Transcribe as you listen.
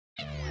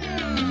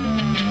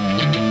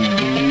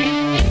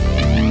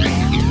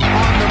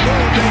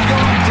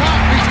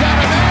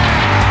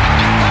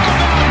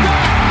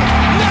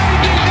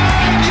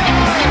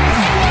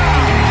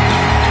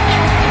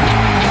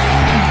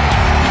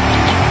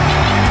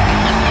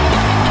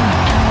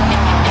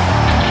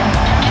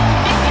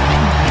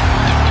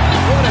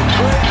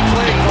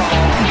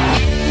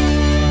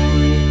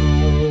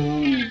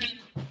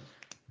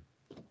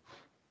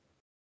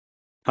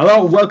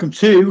Hello, welcome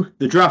to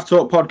the Draft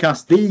Talk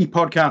podcast, the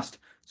podcast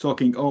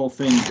talking all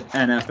things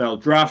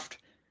NFL draft.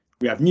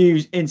 We have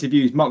news,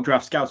 interviews, mock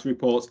draft, scouts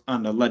reports,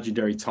 and the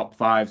legendary top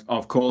fives.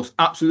 Of course,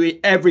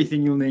 absolutely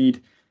everything you'll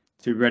need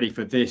to be ready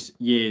for this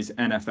year's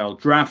NFL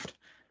draft.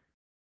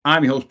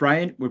 I'm your host,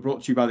 Brian. We're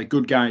brought to you by the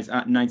good guys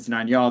at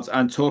 99 Yards.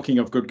 And talking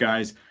of good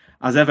guys,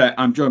 as ever,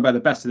 I'm joined by the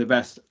best of the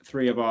best,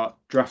 three of our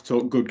Draft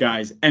Talk good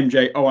guys,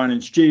 MJ, Owen,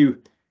 and Stu.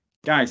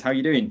 Guys, how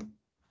you doing?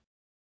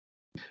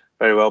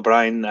 Very well,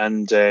 Brian,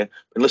 and been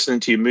listening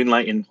to you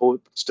moonlight and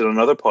hosted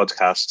another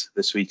podcast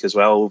this week as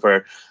well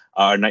over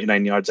our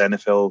 99 Yards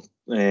NFL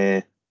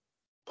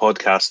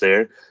podcast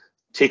there,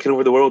 taking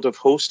over the world of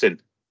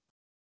hosting.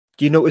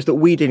 Do you notice that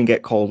we didn't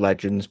get called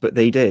legends, but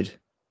they did?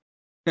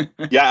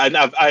 Yeah, and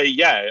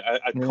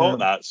I caught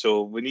that.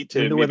 So we need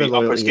to maybe up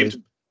our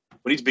game.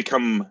 We need to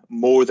become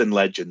more than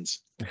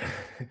legends.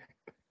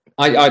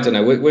 I don't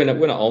know. We're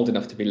not old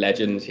enough to be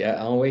legends yet,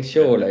 are we?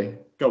 Surely.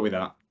 Go with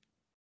that.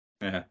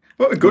 Yeah.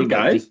 What we're good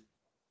guys.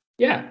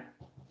 Yeah.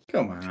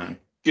 Come on.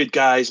 Good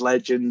guys,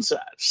 legends.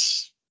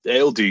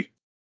 They'll do.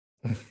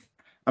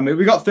 I mean,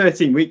 we got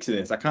 13 weeks of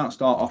this. I can't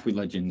start off with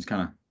legends, can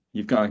I?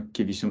 You've got to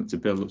give you something to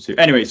build up to.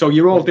 Anyway, so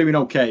you're all doing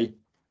okay.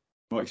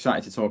 We're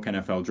excited to talk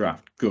NFL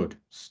draft. Good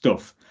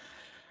stuff.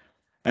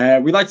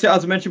 We like to,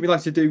 as I mentioned, we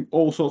like to do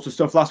all sorts of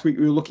stuff. Last week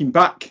we were looking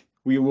back.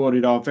 We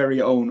awarded our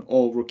very own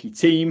all-rookie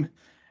team.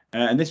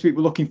 And this week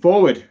we're looking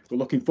forward. We're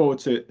looking forward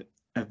to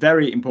a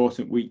very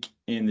important week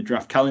in the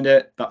draft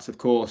calendar. That's, of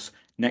course,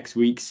 next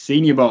week's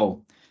Senior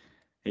Bowl.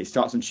 It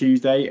starts on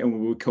Tuesday, and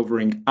we'll be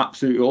covering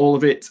absolutely all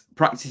of it.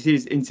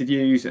 Practices,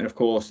 interviews, and, of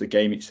course, the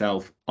game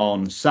itself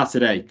on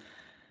Saturday.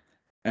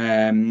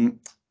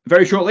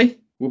 Very shortly,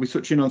 we'll be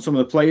touching on some of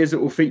the players that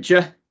will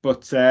feature.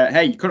 But,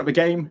 hey, you couldn't have a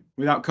game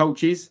without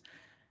coaches.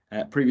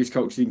 Previous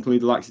coaches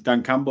include the likes of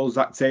Dan Campbell,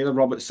 Zach Taylor,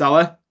 Robert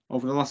Saleh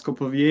over the last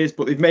couple of years.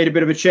 But they've made a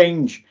bit of a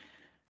change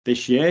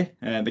this year.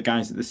 The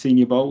guys at the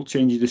Senior Bowl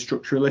changing the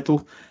structure a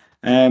little.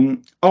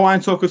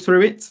 Owen, talk us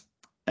through it.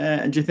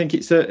 And do you think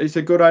it's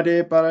a good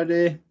idea, bad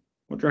idea?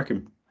 What do you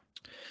reckon?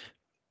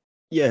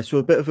 Yeah, so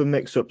a bit of a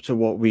mix-up to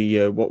what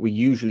we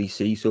usually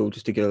see. So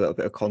just to give a little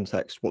bit of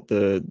context, what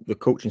the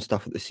coaching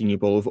staff at the Senior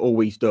Bowl have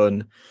always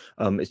done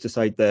is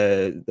decide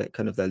their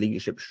kind of their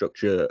leadership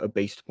structure are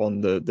based upon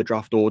the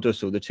draft order.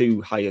 So the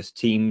two highest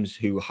teams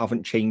who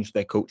haven't changed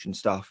their coaching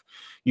staff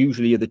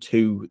usually are the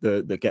two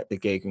that get the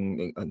gig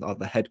and are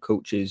the head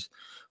coaches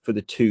for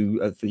the two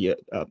of the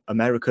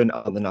American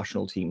and the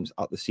national teams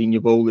at the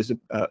Senior Bowl.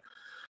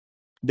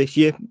 This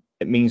year,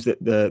 it means that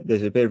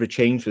there's a bit of a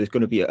change. So there's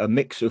going to be a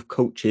mix of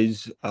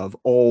coaches of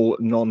all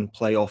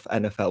non-playoff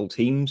NFL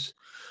teams.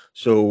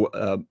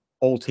 So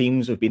all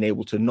teams have been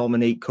able to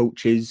nominate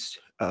coaches,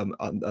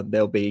 and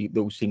there'll be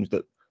those teams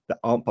that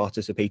aren't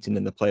participating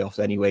in the playoffs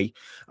anyway.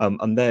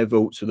 And their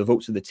votes, so the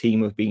votes of the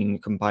team, have been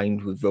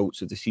combined with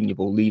votes of the Senior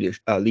Bowl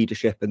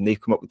leadership, and they've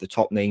come up with the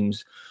top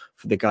names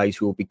for the guys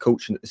who will be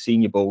coaching at the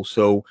Senior Bowl.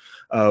 So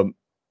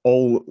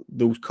all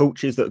those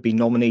coaches that have been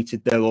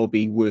nominated, they'll all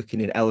be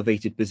working in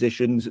elevated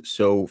positions.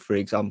 So, for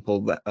example,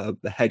 the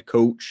head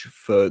coach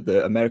for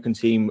the American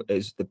team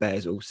is the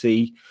Bears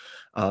OC,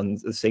 and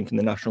the same for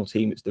the national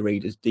team, it's the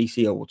Raiders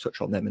DC. I will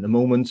touch on them in a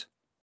moment.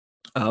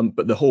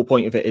 But the whole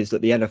point of it is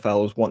that the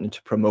NFL is wanting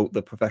to promote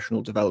the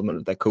professional development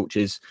of their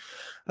coaches.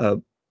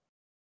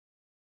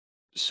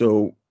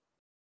 So,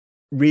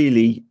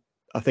 really,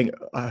 I think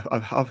I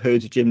have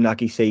heard Jim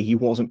Nagy say he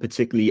wasn't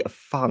particularly a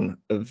fan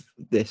of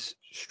this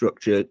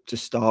structure to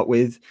start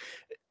with.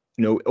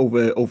 You know,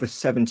 over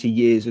 70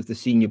 years of the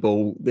Senior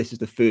Bowl, this is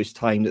the first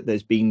time that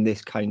there's been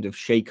this kind of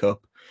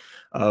shake-up.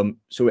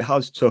 So it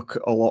has took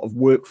a lot of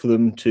work for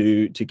them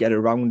to get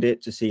around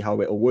it, to see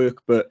how it'll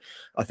work. But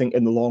I think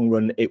in the long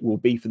run, it will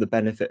be for the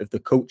benefit of the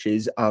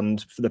coaches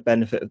and for the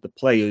benefit of the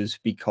players,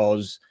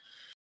 because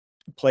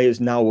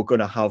players now are going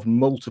to have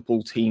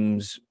multiple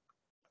teams,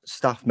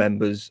 staff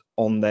members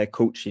on their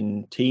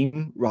coaching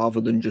team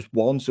rather than just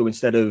one. So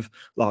instead of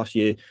last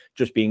year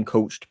just being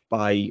coached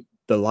by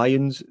the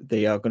Lions,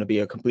 they are going to be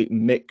a complete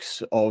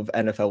mix of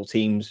NFL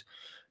teams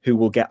who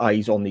will get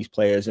eyes on these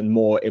players and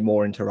more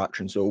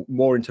interaction. So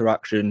more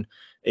interaction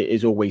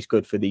is always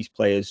good for these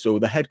players. So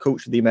the head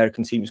coach of the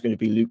American team is going to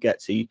be Luke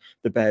Getsy,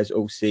 the Bears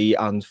OC,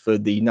 and for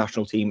the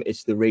national team,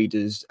 it's the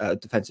Raiders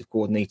defensive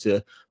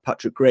coordinator,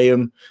 Patrick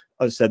Graham.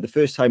 As I said, the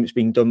first time it's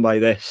been done by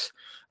this,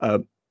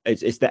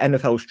 it's the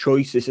NFL's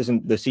choice. This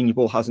isn't, the Senior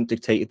Bowl hasn't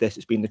dictated this.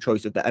 It's been the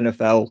choice of the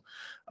NFL.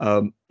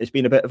 It's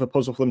been a bit of a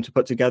puzzle for them to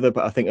put together,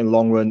 but I think in the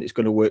long run, it's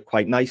going to work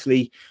quite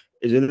nicely.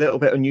 It's a little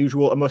bit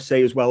unusual, I must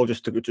say as well,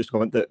 just to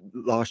comment that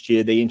last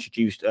year they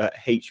introduced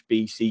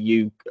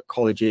HBCU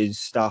colleges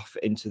staff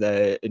into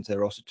their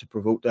roster to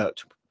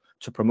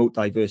promote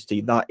diversity.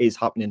 That is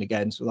happening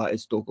again, so that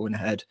is still going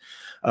ahead.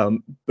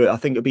 But I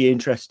think it'll be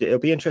interesting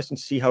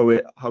to see how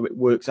it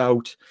works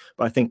out.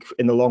 But I think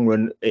in the long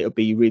run, it'll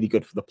be really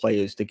good for the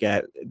players to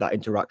get that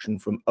interaction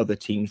from other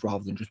teams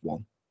rather than just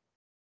one.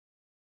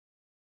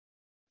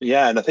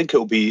 Yeah, and I think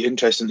it'll be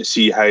interesting to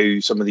see how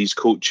some of these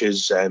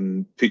coaches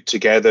put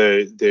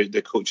together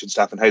the coaching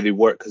staff and how they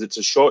work, because it's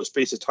a short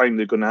space of time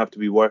they're going to have to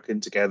be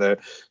working together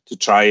to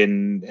try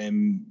and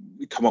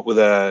come up with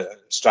a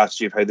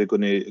strategy of how they're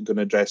going to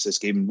address this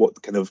game,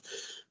 what kind of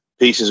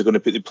paces are going to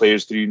put the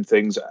players through and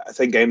things. I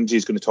think MG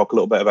is going to talk a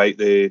little bit about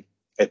the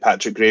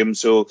Patrick Graham.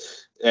 So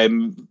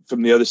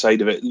from the other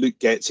side of it, Luke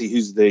Getsy,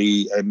 who's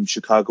the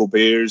Chicago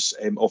Bears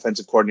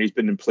offensive coordinator, he's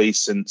been in place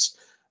since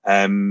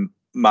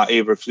Matt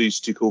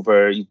Eberflus took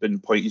over.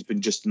 He's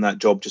been just in that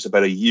job just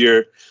about a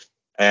year.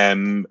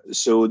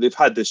 So they've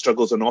had the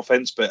struggles on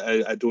offense, but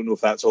I don't know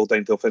if that's all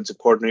down to offensive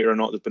coordinator or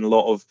not. There's been a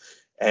lot of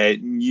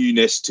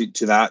newness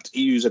to that.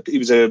 He was a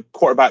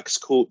quarterbacks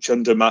coach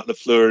under Matt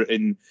LaFleur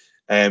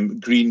in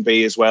Green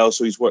Bay as well.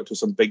 So he's worked with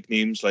some big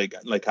names like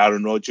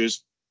Aaron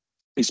Rodgers.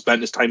 He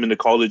spent his time in the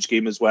college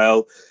game as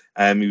well.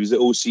 He was the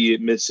OC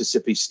at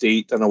Mississippi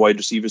State and a wide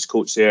receivers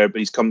coach there, but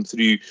he's come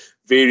through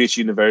various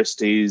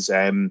universities,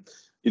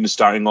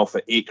 starting off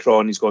at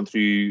Akron. He's gone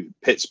through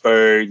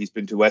Pittsburgh. He's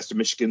been to Western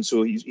Michigan.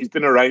 So he's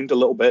been around a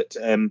little bit.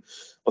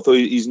 Although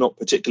he's not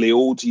particularly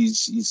old,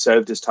 he's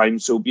served his time.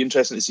 So it'll be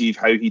interesting to see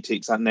how he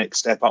takes that next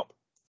step up.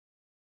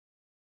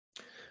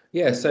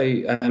 Yeah, so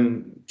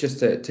just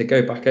to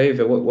go back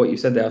over what you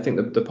said there, I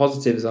think the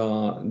positives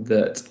are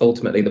that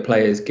ultimately the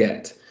players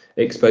get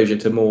exposure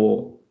to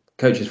more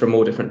coaches from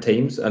more different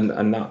teams, and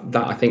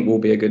that I think will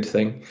be a good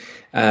thing.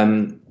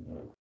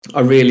 I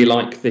really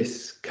like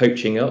this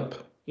coaching up,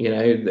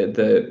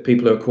 the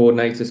people who are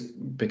coordinators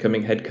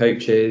becoming head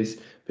coaches,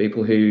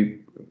 people who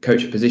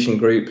coach a position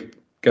group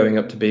going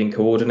up to being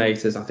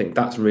coordinators. I think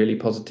that's really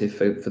positive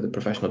for the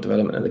professional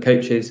development of the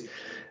coaches.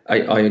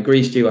 I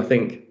agree, Stu. I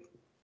think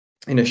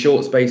in a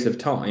short space of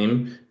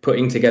time,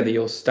 putting together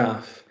your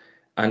staff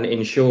and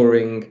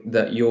ensuring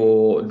that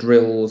your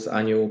drills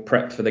and your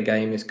prep for the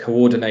game is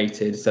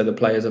coordinated so the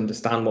players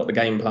understand what the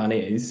game plan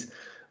is,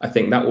 I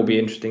think that will be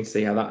interesting to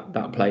see how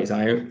that plays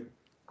out.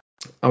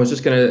 I was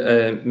just going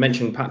to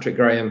mention Patrick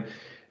Graham,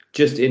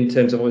 just in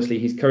terms of, obviously,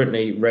 he's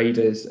currently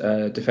Raiders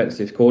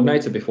defensive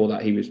coordinator. Before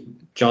that, he was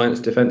Giants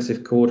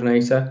defensive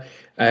coordinator.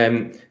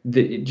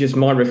 Just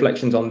my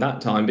reflections on that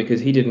time, because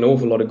he did an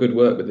awful lot of good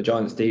work with the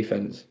Giants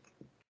defense.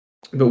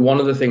 But one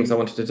of the things I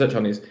wanted to touch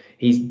on is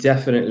he's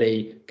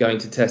definitely going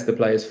to test the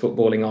players'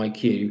 footballing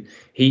IQ.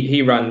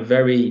 He ran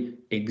very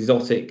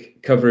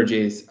exotic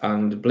coverages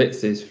and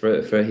blitzes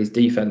for his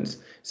defense.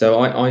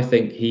 So I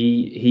think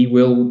he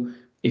will,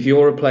 if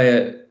you're a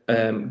player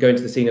going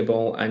to the Senior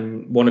Bowl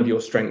and one of your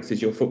strengths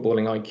is your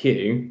footballing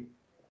IQ,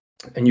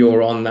 and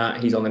you're on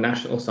that, he's on the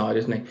national side,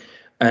 isn't he?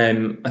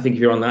 I think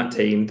if you're on that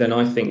team, then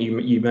I think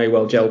you may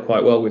well gel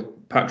quite well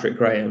with Patrick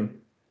Graham.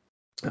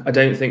 I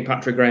don't think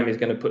Patrick Graham is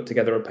going to put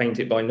together a paint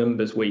it by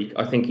numbers week.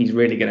 I think he's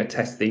really going to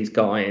test these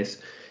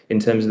guys in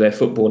terms of their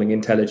footballing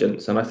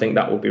intelligence, and I think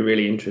that will be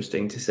really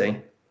interesting to see.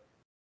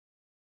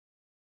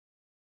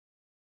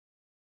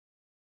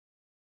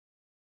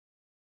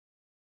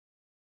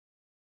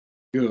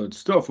 Good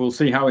stuff. We'll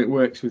see how it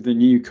works with the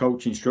new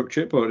coaching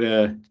structure, but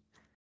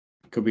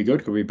could be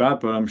good, could be bad,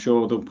 but I'm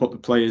sure they'll put the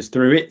players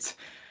through it.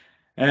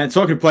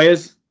 Talking of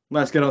players,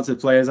 let's get on to the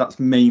players. That's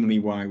mainly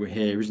why we're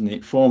here, isn't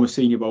it? Former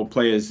Senior Bowl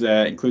players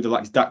include the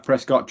likes of Dak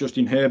Prescott,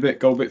 Justin Herbert.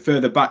 Go a bit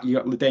further back, you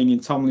got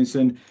LaDainian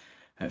Tomlinson,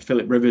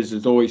 Philip Rivers.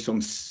 There's always some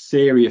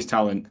serious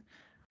talent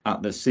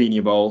at the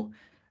Senior Bowl.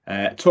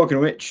 Talking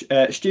of which,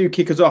 Stu,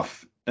 kick us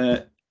off.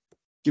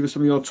 Give us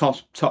some of your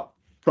top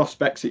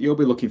prospects that you'll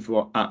be looking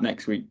for at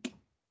next week.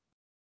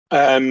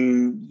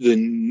 The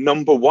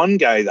number one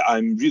guy that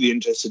I'm really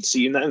interested to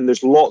see, and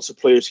there's lots of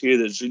players here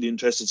that's really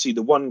interested to see,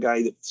 the one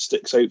guy that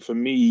sticks out for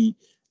me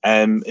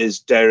is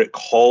Derek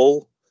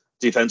Hall,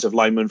 defensive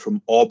lineman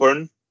from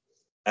Auburn.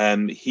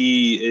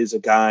 He is a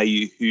guy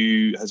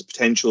who has a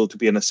potential to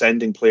be an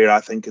ascending player,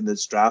 I think, in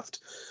this draft.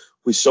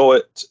 We saw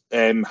it,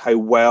 how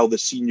well the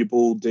Senior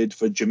Bowl did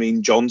for Jermaine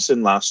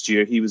Johnson last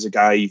year. He was a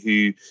guy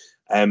who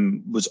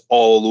was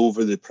all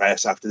over the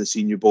press after the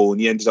Senior Bowl,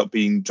 and he ended up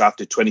being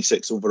drafted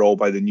 26th overall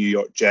by the New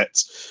York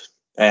Jets.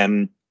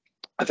 I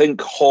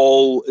think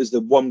Hall is the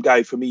one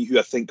guy for me who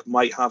I think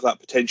might have that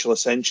potential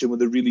ascension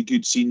with a really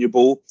good Senior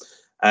Bowl.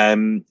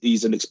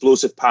 He's an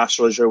explosive pass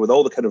rusher with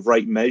all the kind of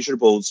right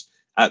measurables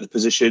at the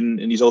position,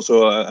 and he's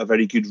also a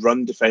very good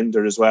run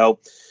defender as well.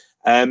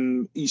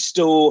 He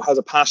still has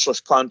a pass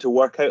rush plan to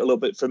work out a little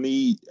bit for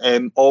me.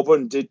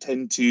 Auburn did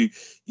tend to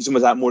use him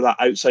as that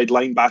outside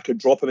linebacker,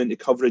 drop him into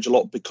coverage a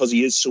lot because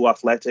he is so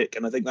athletic,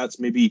 and I think that's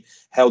maybe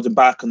held him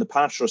back on the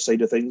pass rush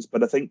side of things.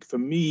 But I think for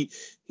me,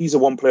 he's the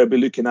one player I'll be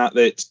looking at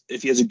that,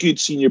 if he has a good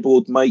Senior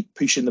Bowl, might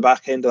push in the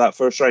back end of that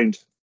first round.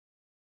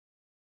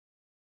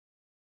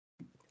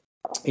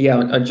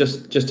 Yeah,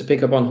 just to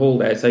pick up on Hall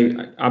there, so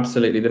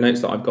absolutely the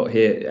notes that I've got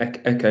here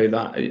echo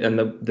that, and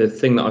the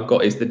thing that I've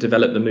got is to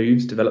develop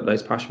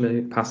those pass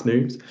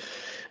moves.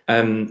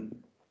 And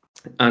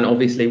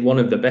obviously one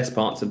of the best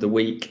parts of the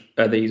week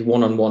are these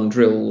one-on-one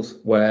drills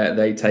where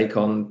they take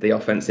on the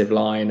offensive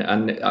line,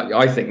 and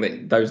I think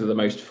that those are the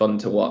most fun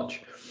to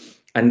watch.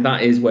 And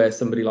that is where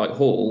somebody like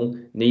Hall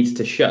needs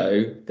to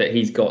show that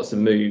he's got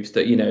some moves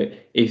that,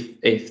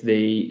 if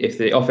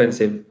the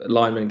offensive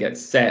lineman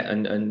gets set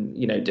and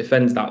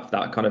defends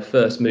that kind of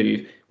first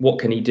move, what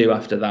can he do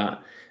after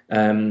that?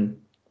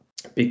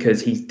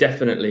 Because he's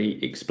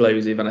definitely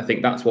explosive, and I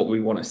think that's what we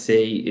want to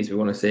see. We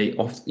want to see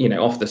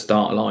off the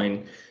start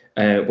line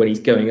when he's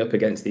going up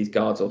against these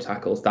guards or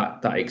tackles,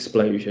 that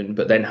explosion.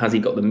 But then has he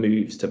got the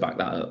moves to back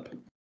that up?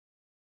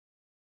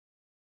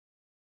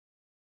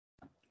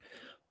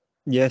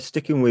 Yeah,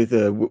 sticking with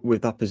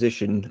that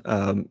position,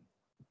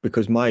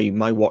 because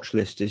my watch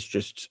list is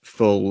just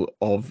full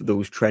of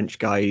those trench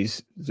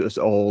guys, just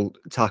all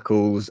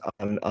tackles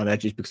and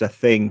edges, because I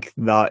think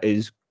that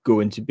is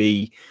going to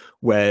be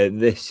where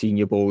this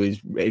Senior Bowl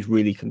is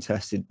really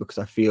contested, because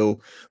I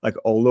feel like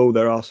although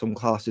there are some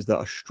classes that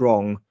are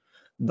strong,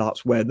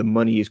 that's where the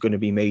money is going to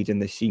be made in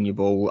the Senior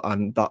Bowl,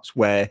 and that's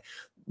where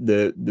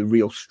the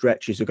real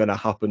stretches are going to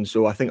happen.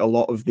 So I think a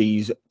lot of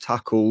these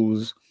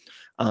tackles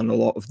and a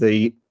lot of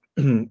the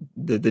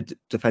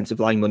defensive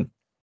linemen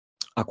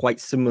are quite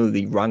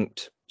similarly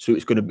ranked. So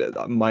it's going to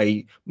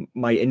be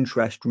my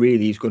interest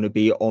really is going to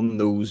be on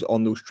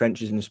those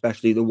trenches, and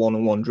especially the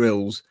one-on-one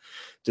drills,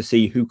 to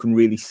see who can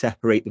really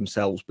separate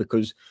themselves,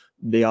 because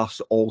they are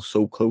all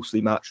so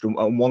closely matched.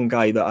 And one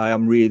guy that I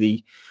am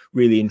really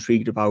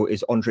intrigued about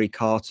is Andre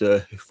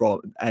Carter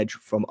from Edge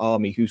from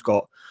Army, who's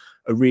got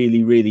a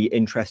really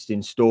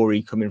interesting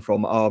story coming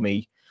from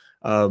Army.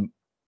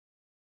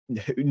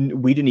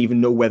 We didn't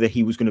even know whether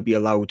he was going to be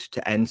allowed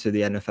to enter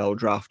the NFL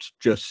draft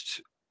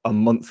just a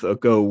month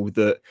ago.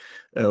 That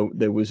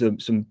there was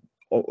some.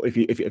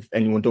 If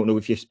anyone don't know,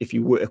 if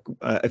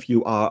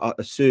you are at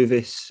a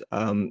service,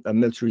 a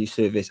military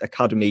service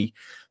academy,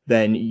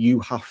 then you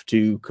have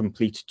to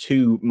complete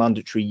 2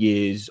 mandatory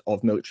years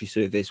of military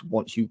service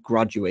once you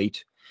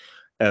graduate.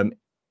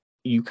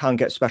 You can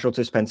get special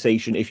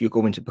dispensation if you're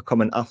going to become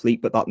an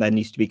athlete, but that then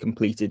needs to be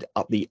completed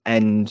at the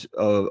end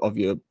of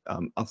your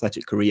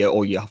athletic career,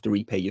 or you have to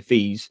repay your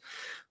fees.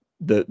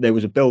 There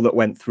was a bill that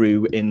went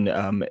through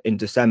in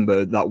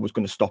December that was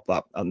going to stop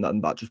that, and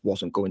that just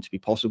wasn't going to be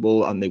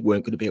possible, and they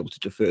weren't going to be able to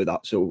defer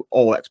that. So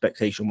all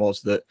expectation was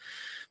that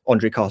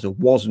Andre Carter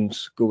wasn't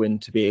going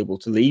to be able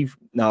to leave.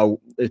 Now,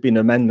 there's been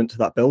an amendment to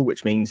that bill,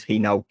 which means he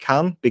now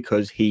can,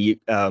 because he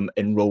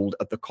enrolled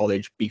at the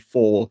college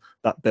before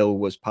that bill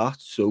was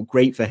passed. So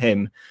great for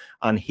him.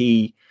 And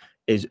he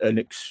is an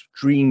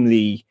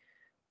extremely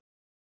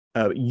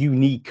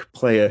unique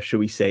player, shall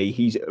we say.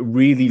 He's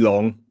really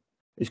long.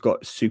 He's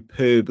got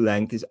superb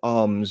length. His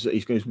arms,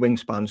 his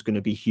wingspan's going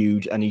to be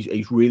huge, and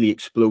he's really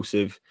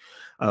explosive.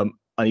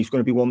 And he's going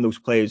to be one of those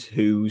players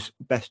whose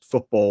best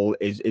football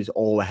is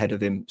all ahead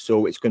of him.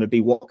 So it's going to be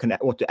what do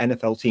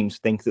NFL teams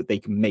think that they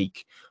can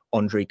make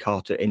Andre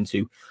Carter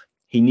into.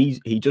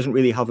 He doesn't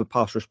really have a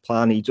pass rush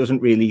plan. He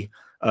doesn't really.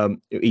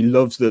 He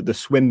loves the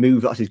swim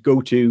move. That's his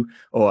go-to,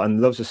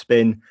 and loves a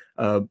spin.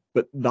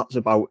 But that's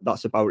about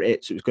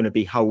it. So it's going to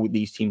be how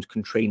these teams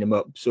can train him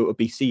up. So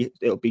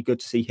it'll be good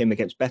to see him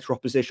against better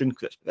opposition.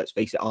 Because let's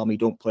face it, Army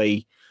don't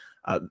play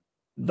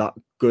that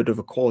good of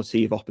a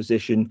quality of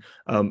opposition,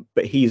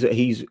 but he's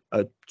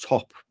a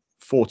top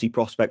 40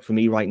 prospect for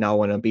me right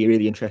now, and I'd be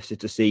really interested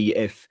to see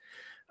if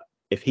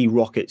he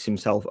rockets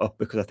himself up,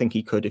 because I think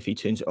he could if he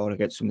turns it on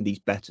against some of these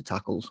better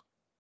tackles.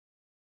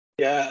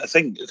 Yeah, I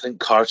think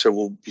Carter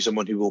will be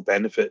someone who will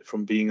benefit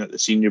from being at the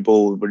Senior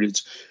Bowl, where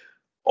it's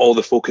all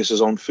the focus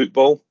is on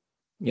football.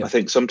 Yeah. I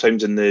think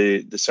sometimes in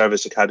the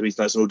service academies,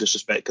 that's no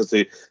disrespect, because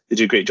they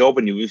do a great job,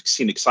 and we've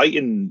seen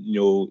exciting,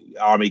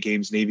 Army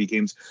games, Navy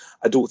games.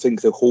 I don't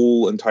think the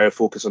whole entire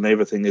focus on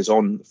everything is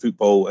on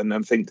football, and I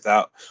think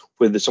that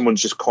when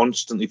someone's just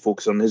constantly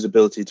focused on his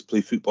ability to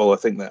play football, I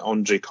think that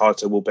Andre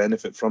Carter will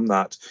benefit from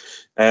that.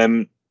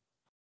 I'm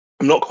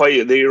not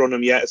quite there on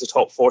him yet as a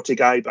top 40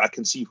 guy, but I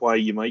can see why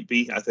you might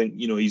be. I think,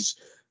 he's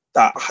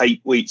that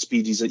height, weight,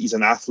 speed. He's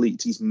an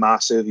athlete. He's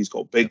massive. He's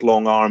got big,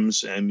 long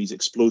arms, and he's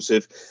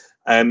explosive.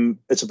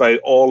 It's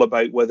all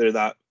about whether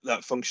that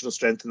functional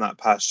strength and that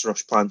pass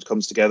rush plan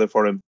comes together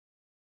for him.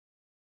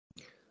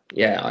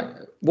 Yeah,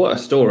 what a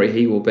story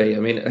he will be. I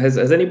mean, has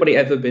anybody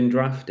ever been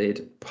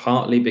drafted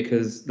partly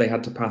because they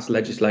had to pass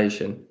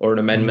legislation or an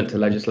amendment to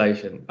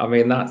legislation? I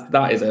mean, that's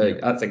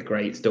a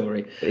great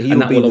story.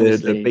 He'll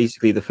be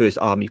basically the first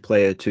Army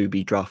player to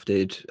be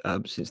drafted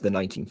since the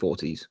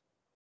 1940s.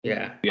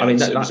 Yeah. I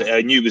mean,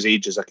 I knew it was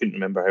ages. I couldn't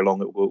remember how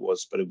long it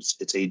was, but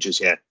it's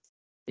ages. Yeah.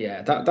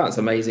 Yeah, that's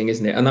amazing,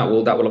 isn't it? And that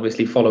will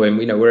obviously follow him,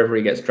 wherever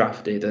he gets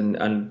drafted,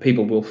 and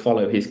people will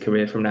follow his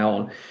career from now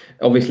on.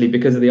 Obviously,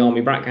 because of the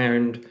Army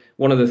background,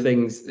 one of the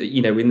things,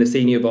 in the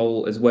Senior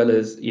Bowl, as well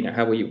as,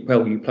 how well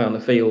you play on the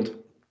field,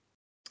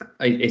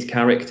 is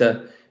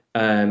character.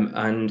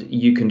 And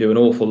you can do an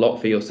awful lot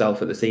for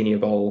yourself at the Senior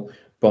Bowl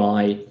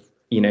by,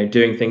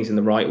 doing things in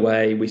the right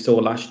way. We saw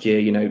last year,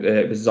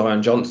 it was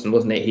Zion Johnson,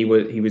 wasn't it? He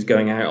was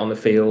going out on the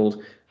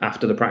field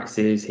after the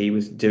practices. He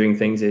was doing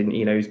things in,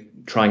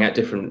 trying out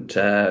different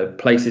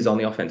places on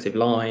the offensive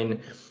line.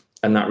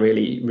 and that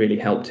really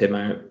helped him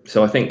out.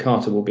 So I think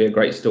Carter will be a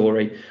great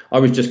story. I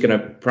was just going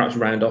to perhaps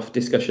round off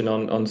discussion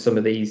on some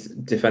of these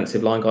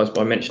defensive line guys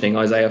by mentioning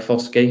Isaiah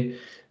Foskey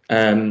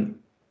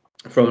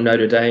from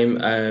Notre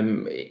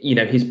Dame.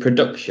 His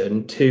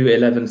production, 2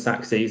 11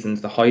 sack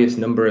seasons, the highest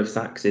number of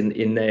sacks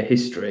in their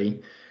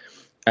history.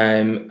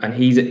 And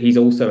he's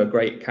also a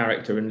great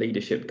character and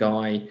leadership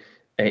guy.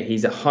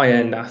 He's a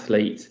high-end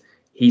athlete.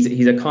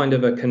 He's a kind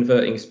of a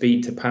converting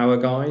speed to power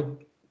guy.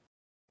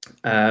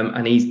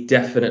 And he's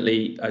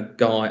definitely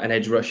an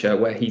edge rusher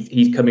where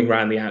he's coming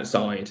around the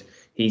outside.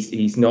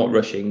 He's not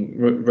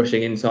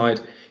rushing inside.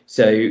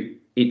 So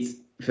it's,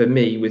 for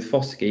me, with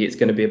Foskey, it's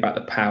going to be about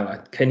the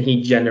power. Can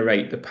he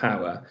generate the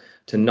power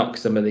to knock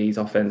some of these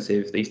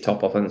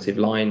top offensive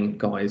line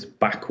guys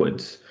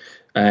backwards?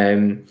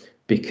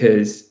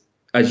 Because,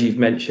 as you've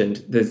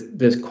mentioned,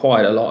 there's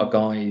quite a lot of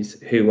guys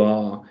who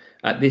are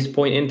at this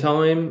point in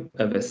time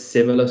of a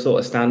similar sort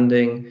of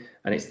standing,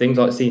 and it's things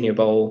like Senior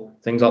Bowl,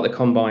 things like the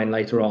Combine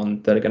later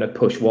on that are going to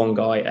push one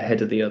guy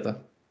ahead of the other.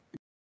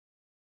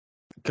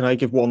 Can I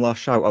give one last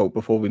shout out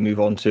before we move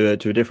on to a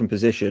different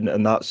position?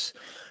 And that's,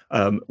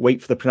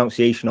 wait for the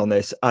pronunciation on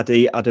this,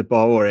 Ade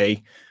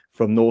Adebawore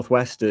from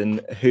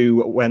Northwestern,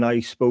 who, when I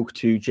spoke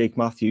to Jake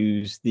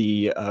Matthews,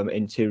 the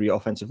interior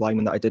offensive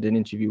lineman that I did an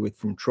interview with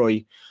from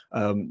Troy,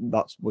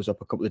 that was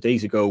up a couple of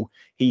days ago,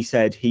 he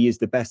said he is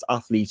the best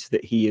athlete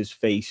that he has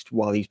faced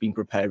while he's been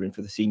preparing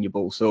for the Senior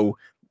Bowl. So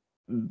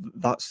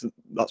that's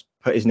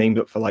put his name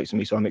up for lights on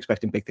me. So I'm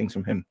expecting big things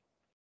from him.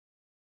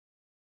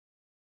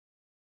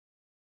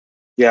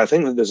 Yeah, I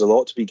think that there's a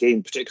lot to be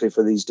gained, particularly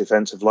for these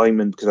defensive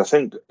linemen, because I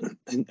think,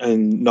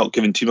 and not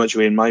giving too much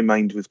away in my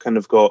mind, we've kind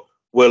of got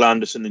Will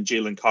Anderson and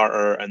Jalen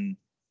Carter, and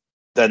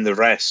then the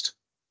rest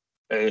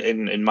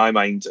in my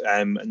mind.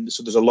 And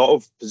so there's a lot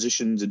of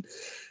positions and,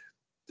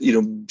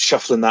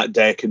 shuffling that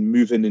deck and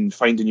moving and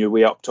finding your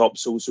way up top.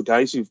 So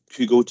guys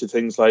who go to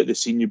things like the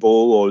Senior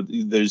Bowl, or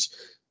there's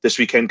this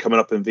weekend coming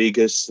up in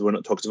Vegas, we're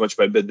not talking too much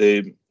about, but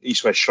the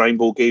East-West Shrine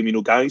Bowl game,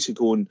 guys who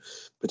go and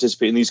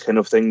participate in these kind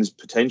of things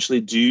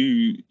potentially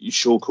do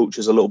show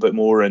coaches a little bit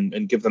more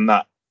and give them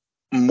that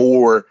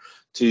more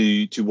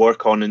to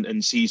work on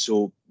and see.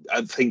 So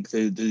I think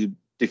the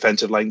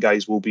defensive line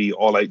guys will be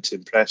all out to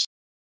impress.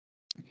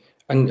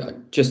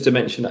 And just to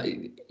mention,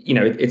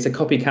 it's a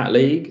copycat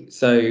league.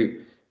 So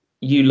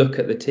you look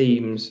at the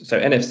teams. So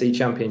NFC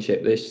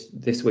Championship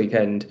this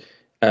weekend,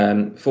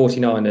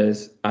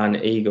 49ers and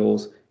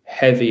Eagles,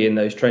 heavy in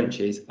those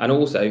trenches, and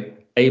also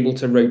able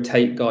to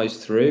rotate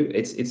guys through.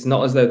 It's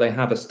not as though they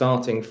have a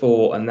starting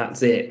 4 and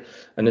that's it.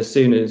 And as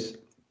soon as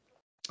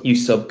you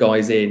sub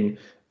guys in,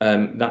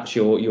 that's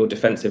your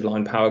defensive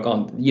line power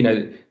gone.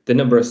 The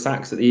number of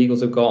sacks that the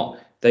Eagles have got,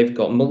 they've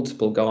got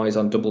multiple guys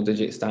on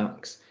double-digit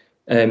stacks.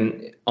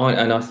 And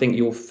I think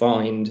you'll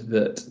find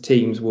that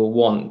teams will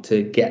want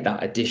to get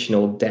that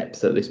additional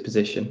depth at this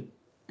position.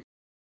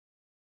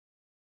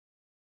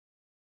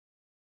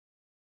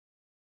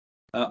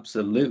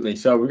 Absolutely.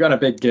 So we've got a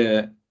big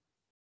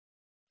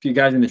few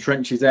guys in the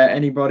trenches there.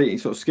 Anybody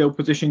sort of skill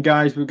position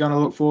guys we're going to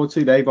look forward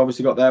to? They've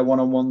obviously got their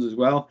one-on-ones as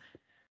well.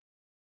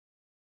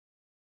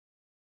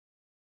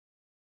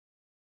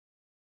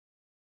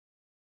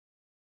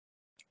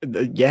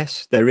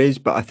 Yes, there is,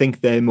 but I think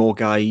they're more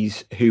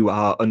guys who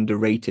are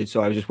underrated.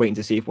 So I was just waiting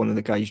to see if one of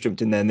the guys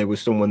jumped in there and there was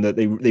someone that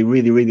they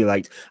really, really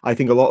liked. I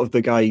think a lot of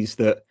the guys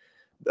that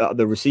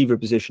the receiver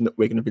position that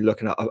we're going to be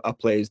looking at are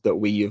players that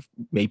we have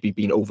maybe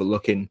been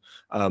overlooking.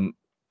 And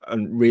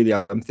really,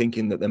 I'm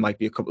thinking that there might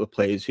be a couple of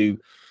players who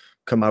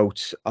come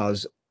out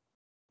as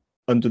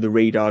under the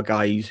radar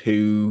guys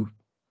who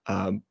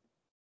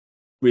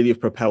really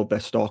have propelled their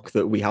stock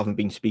that we haven't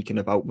been speaking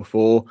about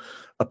before.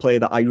 A player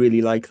that I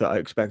really like that I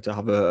expect to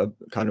have a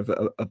kind of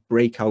a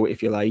breakout,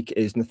 if you like,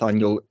 is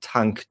Nathaniel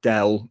Tank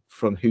Dell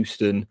from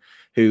Houston,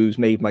 who's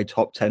made my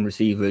top 10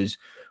 receivers.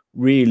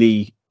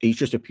 Really, he's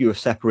just a pure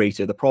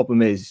separator. The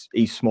problem is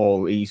he's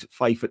small. He's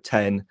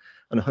 5'10" and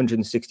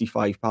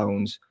 165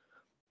 pounds.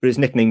 But his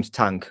nickname's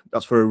Tank.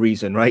 That's for a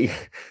reason, right?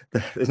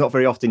 There's not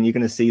very often you're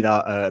going to see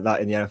that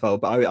in the NFL.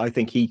 But I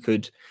think he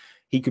could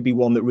be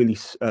one that really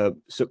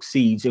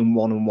succeeds in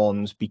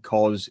one-on-ones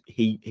because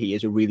he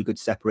is a really good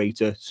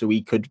separator. So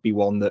he could be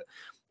one that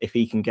if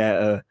he can get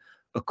a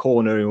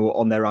corner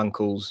on their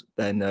ankles,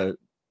 then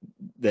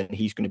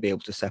he's going to be able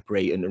to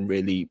separate and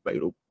really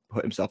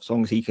put himself, as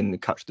long as he can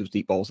catch those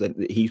deep balls, then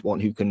he's one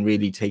who can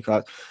really take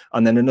that.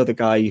 And then another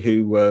guy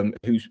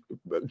who's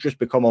just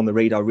become on the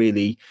radar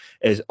really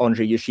is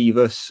Andre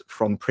Yeshivas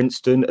from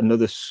Princeton,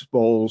 another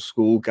small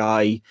school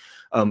guy,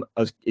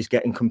 is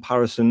getting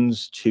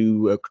comparisons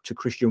to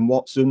Christian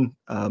Watson,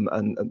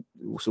 and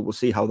so we'll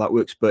see how that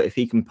works. But if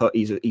he can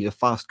he's a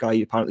fast guy.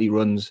 He apparently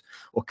runs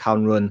or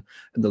can run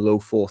in the low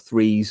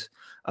 4.3s.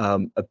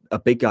 A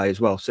big guy as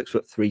well,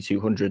 6'3",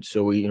 200.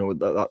 So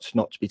that's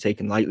not to be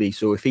taken lightly.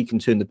 So if he can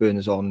turn the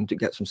burners on to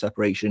get some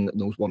separation in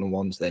those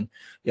one-on-ones, then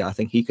yeah, I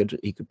think he could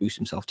boost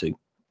himself too.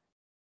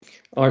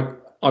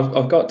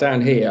 I've got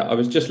down here. I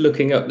was just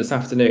looking up this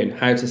afternoon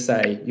how to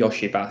say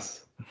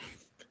Yoshibas.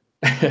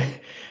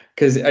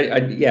 because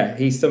yeah,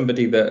 he's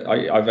somebody that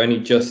I've only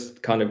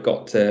just kind of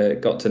got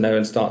to know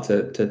and start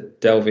to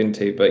delve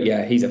into. But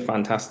yeah, he's a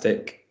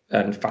fantastic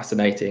and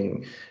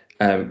fascinating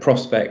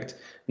prospect.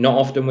 Not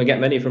often we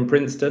get many from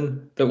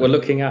Princeton that we're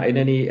looking at in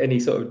any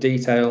sort of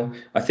detail.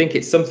 I think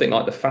it's something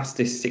like the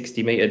fastest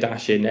 60-meter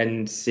dash in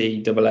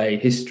NCAA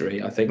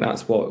history. I think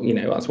that's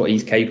what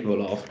he's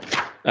capable of.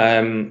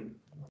 And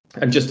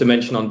just to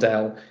mention on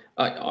Dell,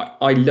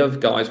 I love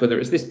guys, whether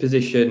it's this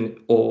position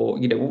or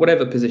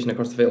whatever position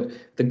across the field,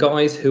 the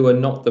guys who are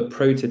not the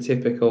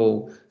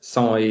prototypical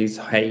size,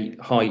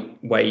 height,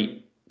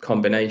 weight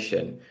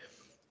combination.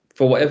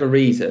 For whatever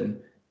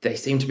reason, they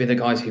seem to be the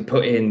guys who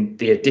put in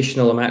the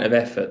additional amount of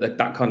effort,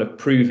 that kind of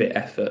prove it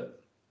effort.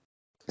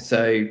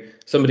 So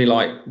somebody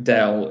like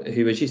Dell,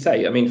 who, as you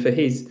say, I mean, for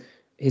his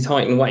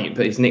height and weight,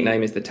 but his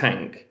nickname is the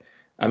Tank.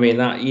 I mean,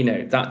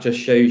 that just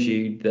shows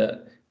you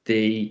that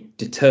the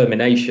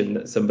determination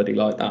that somebody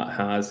like that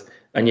has,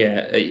 and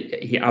yeah,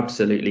 he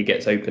absolutely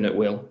gets open at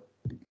will.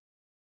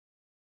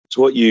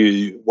 So what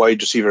you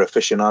wide receiver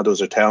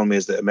aficionados are telling me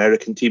is that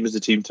American team is the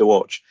team to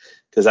watch,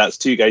 because that's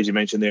two guys you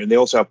mentioned there, and they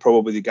also have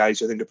probably the guys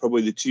who I think are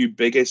probably the two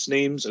biggest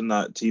names in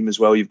that team as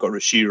well. You've got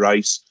Rashee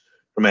Rice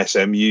from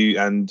SMU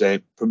and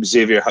from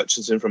Xavier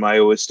Hutchinson from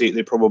Iowa State.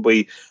 They're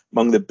probably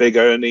among the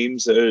bigger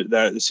names that are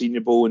there at the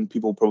Senior Bowl, and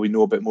people probably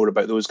know a bit more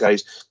about those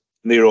guys.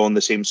 They're all on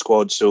the same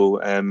squad.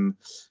 So,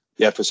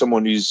 yeah, for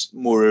someone who's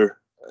more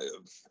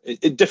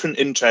different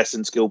interests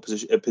and skill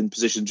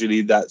positions,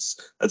 really,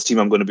 that's the team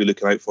I'm going to be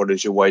looking out for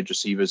as your wide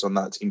receivers on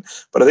that team.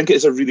 But I think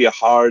it's a really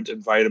hard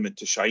environment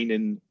to shine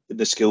in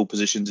the skill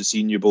positions of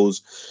Senior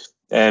Bowls.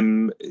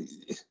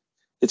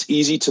 It's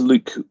easy to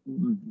look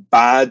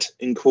bad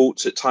in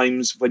quotes at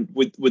times when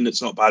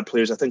it's not bad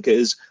players. I think it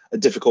is a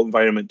difficult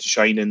environment to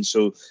shine in.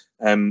 So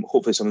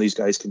hopefully some of these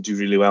guys can do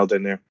really well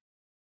down there.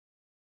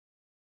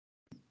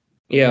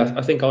 Yeah,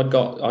 I think I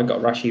got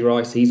Rashee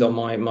Rice. He's on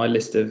my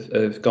list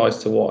of guys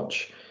to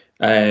watch.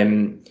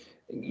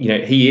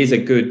 He is a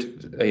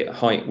good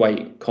height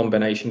weight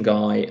combination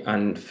guy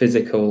and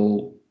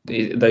physical.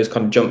 Those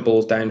kind of jump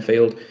balls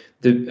downfield,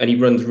 and he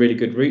runs really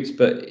good routes.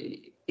 But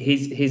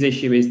his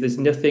issue is there's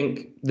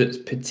nothing that's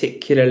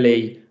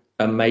particularly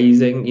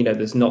amazing.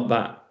 There's not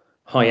that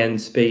high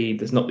end speed.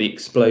 There's not the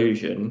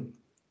explosion.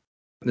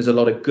 There's a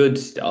lot of good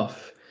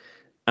stuff.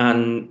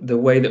 And the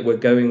way that we're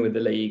going with the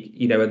league,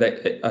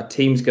 a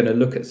team's going to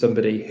look at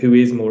somebody who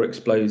is more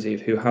explosive,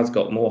 who has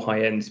got more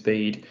high-end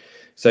speed.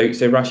 So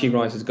Rashee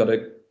Rice has got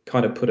to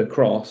kind of put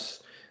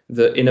across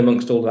that in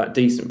amongst all of that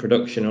decent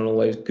production and all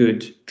those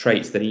good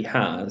traits that he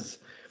has,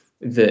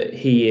 that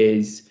he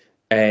is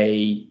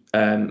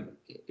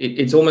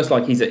it's almost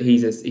like he's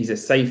a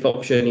safe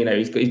option.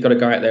 He's got to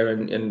go out there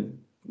and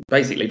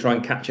basically try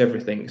and catch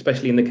everything,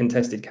 especially in the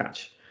contested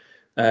catch.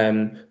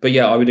 But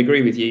yeah, I would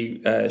agree with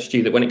you,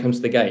 Stu, that when it comes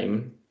to the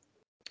game,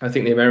 I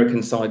think the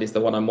American side is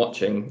the one I'm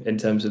watching in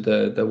terms of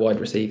the wide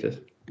receivers.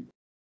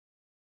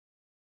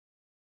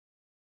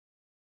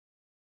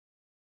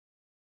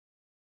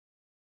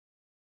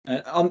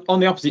 On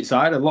the opposite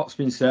side, a lot's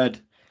been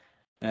said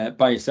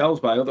by yourselves,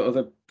 by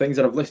other things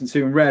that I've listened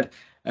to and read.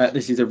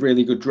 This is a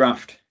really good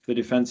draft for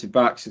defensive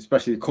backs,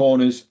 especially the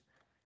corners.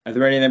 Are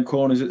there any of them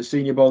corners at the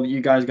Senior Bowl that you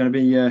guys are going to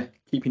be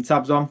keeping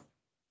tabs on?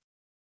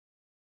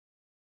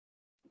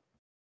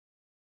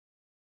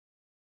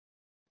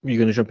 Are you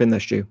going to jump in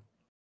there, Stu?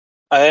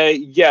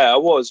 Yeah, I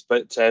was,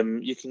 but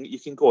you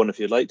can go on if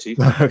you'd like to.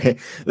 Okay,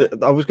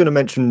 I was going to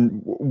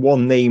mention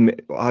one name.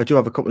 I do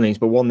have a couple of names,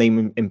 but one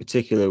name in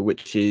particular,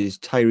 which is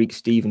Tyrique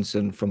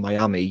Stevenson from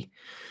Miami,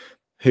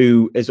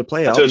 who is a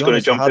player. I was going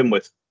to jump in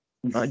with.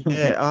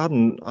 Yeah,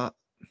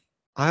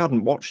 I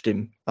hadn't watched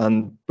him,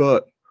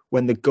 but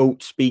when the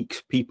GOAT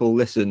speaks, people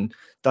listen.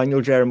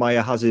 Daniel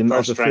Jeremiah has him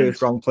as a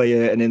first-round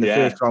player, and in the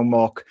first-round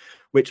mock,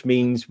 which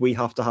means we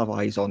have to have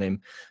eyes on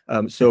him.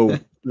 So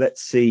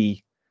let's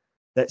see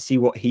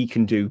what he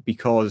can do,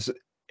 because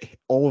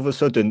all of a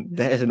sudden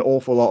there's an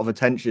awful lot of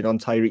attention on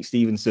Tyrique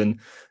Stevenson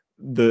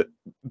that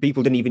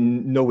people didn't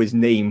even know his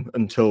name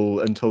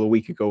until a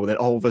week ago. And then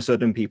all of a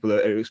sudden people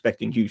are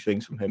expecting huge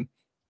things from him.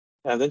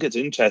 I think it's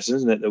interesting,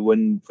 isn't it, that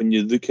when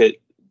you look at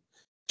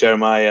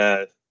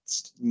Jeremiah's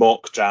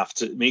mock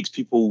drafts, it makes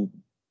people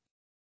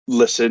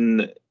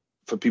listen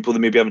for people that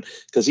maybe haven't,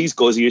 because he's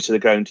got his ear to the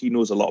ground. He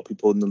knows a lot of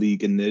people in the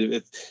league, and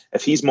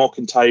if he's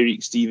mocking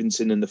Tyrique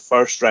Stevenson in the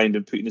first round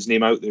and putting his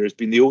name out there as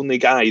being the only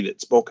guy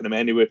that's mocking him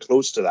anywhere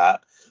close to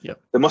that,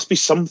 there must be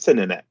something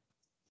in it.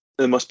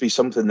 There must be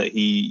something that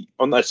he,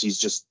 unless he's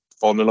just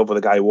fallen in love with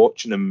a guy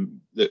watching him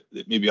that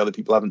maybe other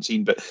people haven't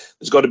seen, but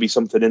there's got to be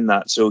something in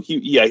that. So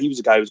he was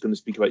a guy I was going to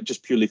speak about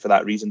just purely for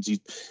that reason.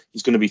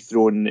 He's going to be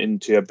thrown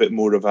into a bit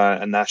more of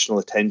a national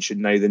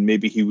attention now than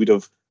maybe he would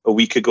have a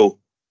week ago.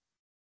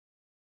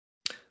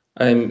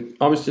 I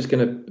was just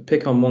going to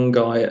pick on one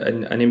guy,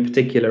 and in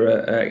particular,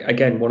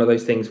 again, one of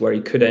those things where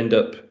he could end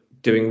up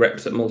doing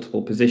reps at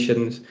multiple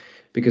positions,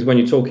 because when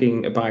you're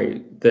talking about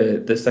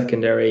the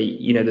secondary,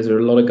 there's a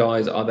lot of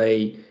guys. Are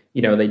they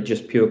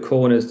just pure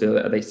corners?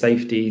 Are they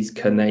safeties?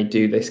 Can they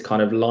do this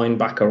kind of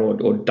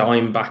linebacker or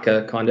dime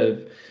backer kind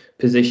of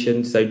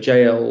position. So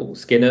JL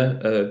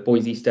Skinner,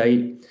 Boise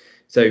State.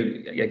 So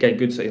again,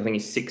 good. So I think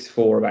he's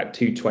 6'4", about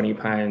 220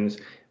 pounds.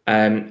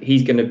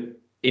 He's going to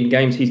in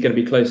games he's going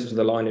to be closer to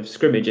the line of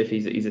scrimmage if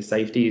he's a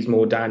safety. He's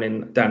more down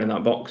in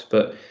that box.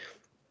 But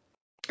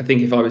I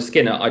think if I was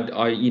Skinner,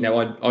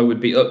 I would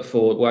be up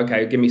for, well,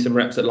 okay, give me some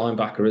reps at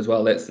linebacker as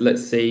well.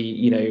 Let's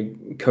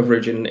see,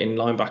 coverage in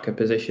linebacker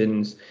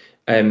positions.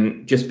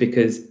 Just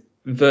because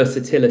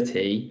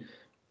versatility,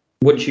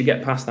 once you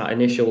get past that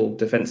initial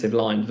defensive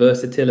line,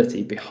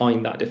 versatility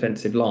behind that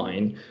defensive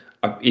line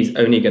is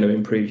only going to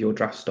improve your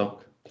draft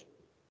stock.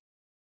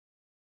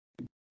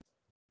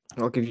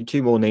 I'll give you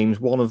two more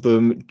names. One of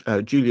them,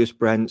 Julius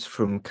Brents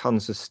from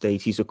Kansas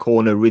State. He's a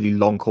corner, really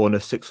long corner,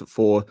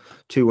 6'4",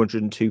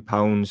 202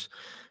 pounds,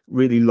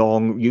 really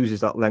long, uses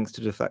that length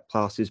to deflect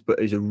passes,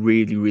 but is a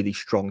really, really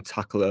strong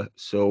tackler.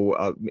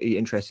 So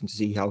interesting to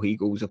see how he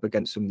goes up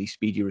against some of these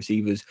speedy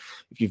receivers.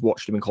 If you've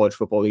watched him in college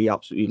football, he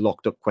absolutely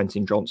locked up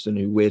Quentin Johnson,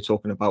 who we're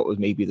talking about as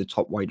maybe the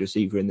top wide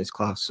receiver in this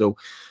class. So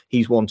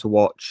he's one to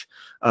watch.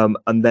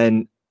 And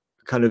then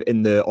kind of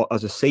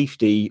as a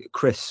safety,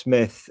 Chris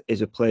Smith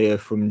is a player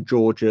from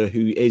Georgia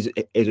who is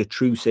a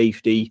true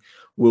safety,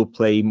 will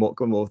play more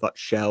of that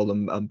shell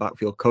and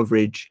backfield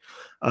coverage.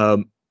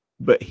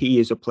 But he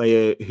is a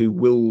player who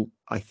will,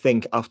 I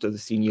think, after the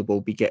Senior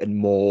Bowl, be getting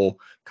more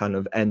kind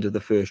of end of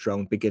the first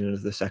round, beginning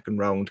of the second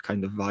round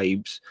kind of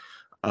vibes,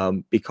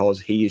 because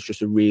he is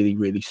just a really,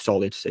 really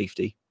solid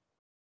safety.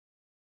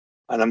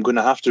 And I'm going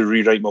to have to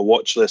rewrite my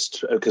watch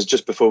list because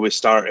just before we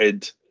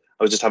started,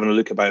 I was just having a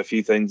look about a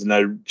few things, and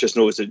I just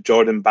noticed that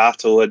Jordan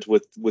Battle had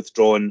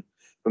withdrawn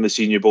from the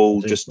Senior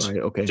Bowl just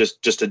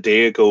a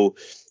day ago,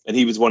 and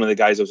he was one of the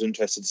guys I was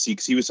interested to see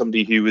because he was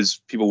somebody who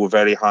people were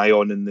very high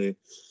on in the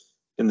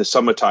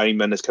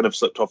summertime and has kind of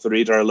slipped off the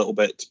radar a little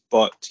bit,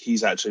 but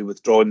he's actually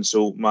withdrawn.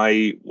 So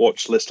my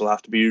watch list will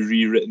have to be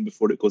rewritten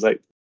before it goes out.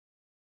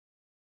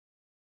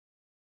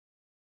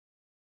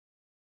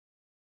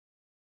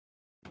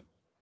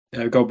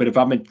 There we go, a bit of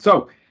admin.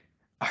 So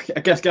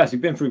I guess, guys,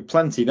 we've been through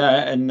plenty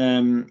there,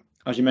 and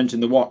as you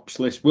mentioned, the watch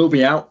list will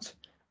be out.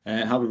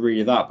 Have a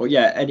read of that. But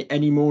yeah,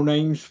 any more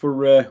names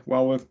for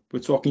while we're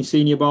talking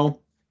Senior Bowl?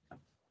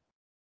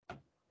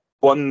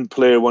 One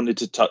player I wanted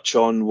to touch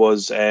on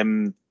was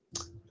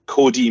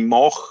Cody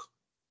Moch,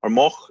 or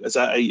Moch. Is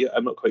that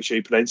I'm not quite sure how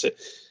you pronounce it.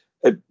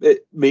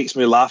 It makes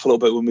me laugh a little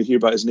bit when we hear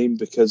about his name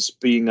because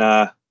being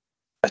a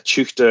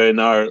Teuchter in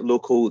our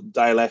local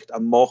dialect, a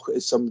Moch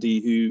is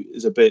somebody who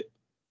is a bit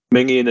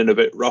minging and a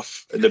bit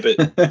rough and a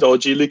bit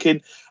dodgy looking.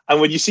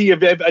 And when you see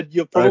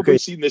you've probably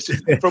seen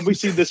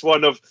this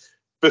one of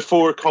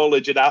before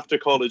college and after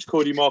college,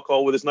 Cody Moch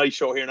all with his nice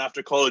short hair, and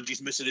after college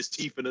he's missing his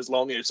teeth and his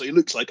long hair, so he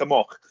looks like a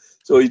Moch.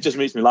 So he just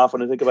makes me laugh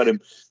when I think about him.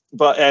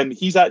 But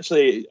he's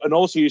actually, in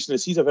all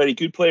seriousness, he's a very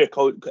good player,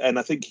 and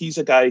I think he's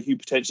a guy who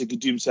potentially could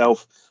do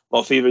himself a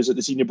lot of favours at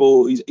the Senior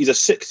Bowl. He's a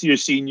 6th-year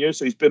senior,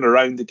 so he's been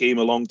around the game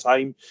a long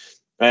time.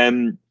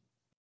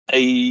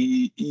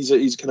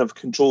 He's kind of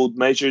controlled,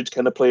 measured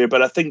kind of player,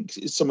 but I think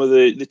some of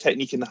the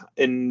technique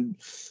in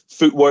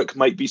footwork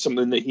might be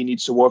something that he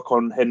needs to work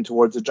on heading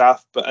towards the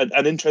draft. But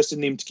an interesting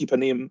name to keep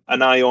an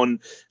eye on,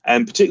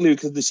 particularly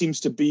because there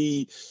seems to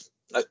be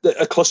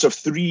a cluster of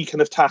 3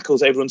 kind of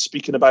tackles everyone's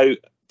speaking about.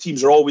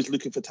 Teams are always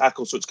looking for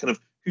tackles, so it's kind of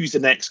who's the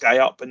next guy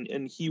up,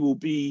 and he will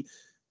be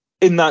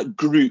in that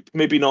group.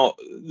 Maybe not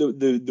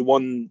the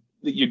one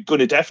that you're going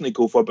to definitely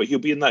go for, but he'll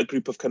be in that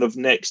group of kind of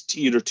next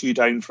tier or 2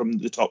 down from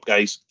the top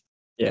guys.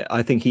 Yeah,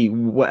 I think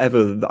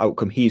whatever the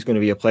outcome, he's going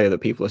to be a player that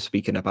people are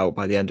speaking about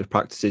by the end of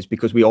practices,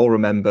 because we all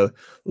remember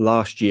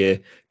last year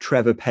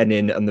Trevor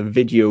Penning and the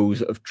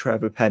videos of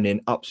Trevor Penning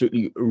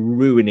absolutely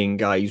ruining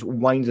guys,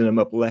 winding them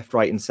up left,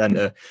 right, and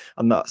centre.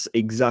 And that's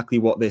exactly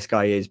what this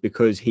guy is,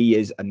 because he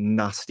is a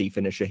nasty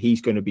finisher.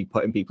 He's going to be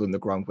putting people in the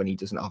ground when he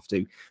doesn't have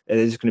to.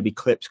 There's going to be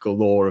clips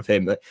galore of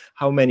him.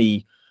 How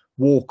many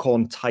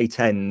walk-on tight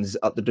ends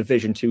at the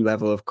Division II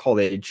level of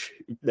college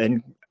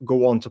then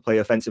go on to play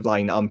offensive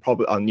line and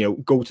probably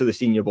go to the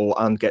Senior Bowl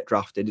and get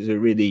drafted is a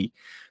really,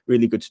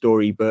 really good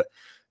story. But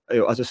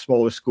as a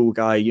smaller school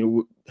guy,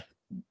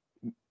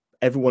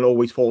 everyone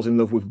always falls in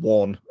love with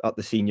one at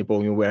the Senior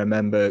Bowl. Where I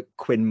remember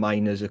Quinn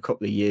Miners a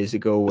couple of years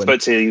ago. I was about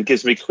to say, he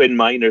gives me Quinn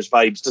Miners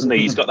vibes, doesn't he?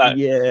 He's got that.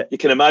 Yeah. You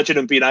can imagine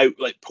him being out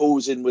like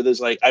posing with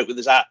his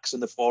axe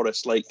in the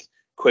forest, like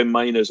Quinn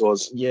Miners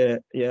was. Yeah,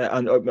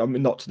 and I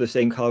mean, not to the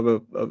same caliber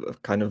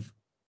of kind of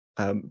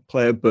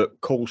player, but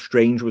Cole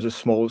Strange was a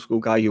small school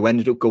guy who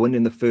ended up going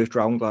in the first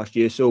round last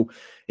year, so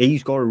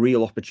he's got a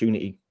real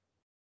opportunity.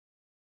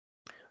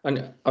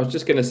 And I was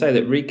just going to say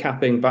that,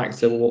 recapping back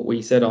to what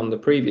we said on the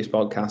previous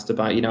podcast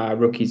about our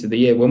rookies of the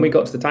year, when we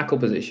got to the tackle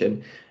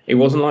position, it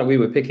wasn't like we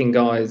were picking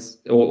guys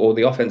or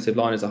the offensive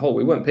line as a whole.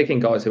 We weren't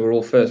picking guys who were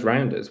all first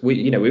rounders.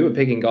 We were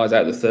picking guys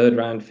out of the 3rd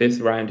round,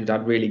 5th round who'd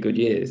had really good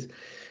years.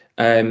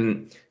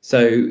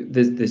 So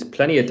there's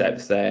plenty of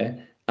depth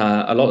there.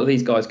 A lot of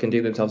these guys can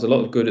do themselves a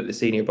lot of good at the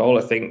Senior Bowl.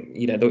 I think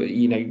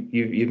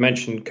you've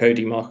mentioned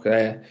Cody Mark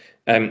there.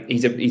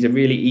 He's a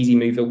really easy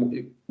mover.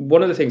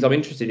 One of the things I'm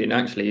interested in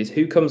actually is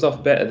who comes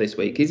off better this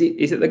week. Is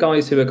it the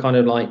guys who are kind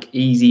of like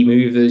easy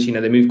movers?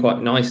 They move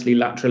quite nicely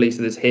laterally.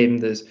 So there's him.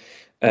 There's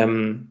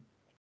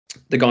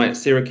the guy at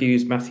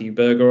Syracuse, Matthew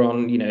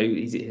Bergeron.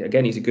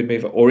 He's a good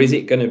mover. Or is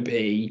it going to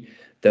be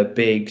the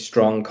big,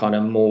 strong kind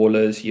of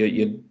maulers?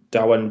 Your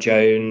Dawan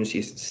Jones,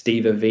 your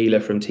Steve Avila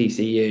from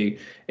TCU.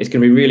 It's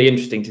going to be really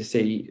interesting to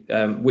see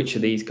which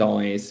of these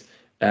guys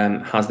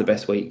has the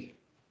best week.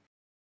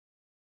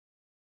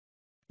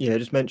 Yeah,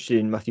 just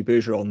mentioning Matthew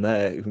Bergeron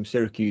there from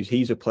Syracuse.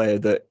 He's a player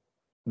that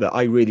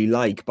I really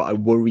like, but I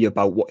worry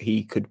about what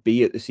he could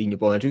be at the Senior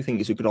Bowl. I do think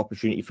it's a good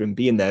opportunity for him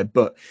being there,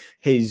 but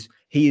he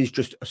is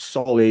just a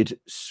solid,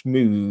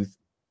 smooth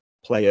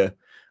player.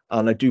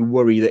 And I do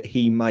worry that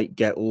he might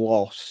get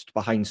lost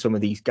behind some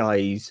of these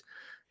guys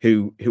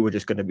who are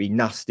just going to be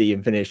nasty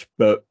and finish.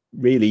 But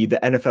really, the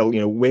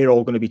NFL, we're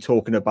all going to be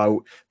talking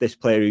about this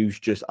player who's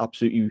just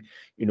absolutely,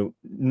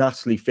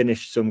 nastily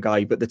finished some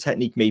guy, but the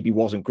technique maybe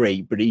wasn't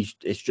great, but it's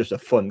just a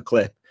fun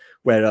clip.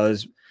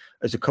 Whereas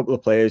as a couple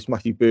of players,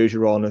 Matthew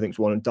Bergeron, I think is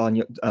one,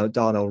 and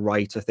Darnell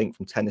Wright, I think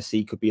from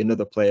Tennessee, could be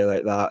another player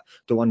like that.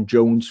 Dawan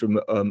Jones from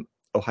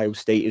Ohio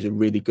State is a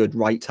really good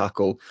right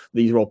tackle.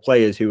 These are all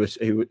players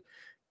who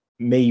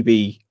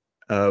maybe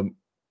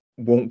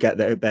won't get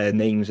their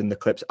names and the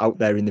clips out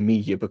there in the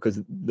media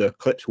because the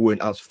clips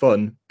weren't as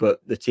fun, but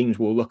the teams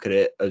will look at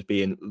it as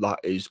being that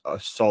is a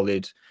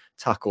solid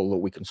tackle that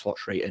we can slot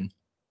straight in.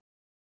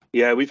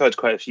 Yeah, we've had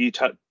quite a few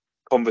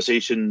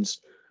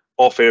conversations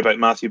off air about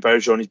Matthew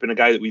Bergeron. He's been a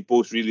guy that we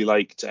both really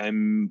liked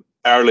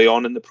early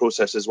on in the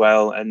process as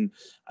well. And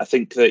I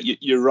think that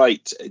you're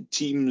right.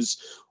 Teams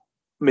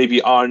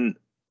maybe aren't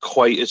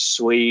quite as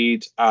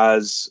swayed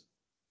as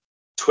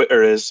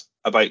Twitter is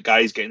about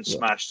guys getting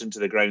smashed into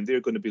the ground.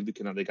 They're going to be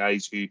looking at the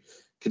guys who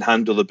can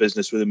handle the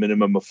business with a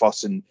minimum of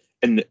fuss and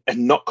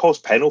not cause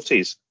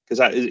penalties. Because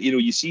that is,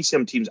 you see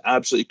some teams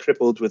absolutely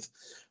crippled with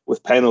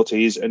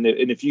penalties, and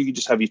if you can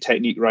just have your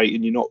technique right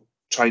and you're not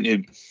trying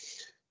to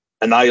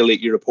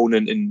annihilate your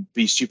opponent and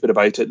be stupid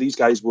about it, these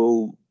guys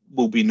will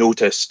be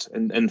noticed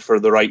and for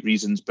the right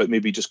reasons, but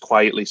maybe just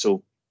quietly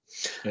so.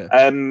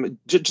 Yeah.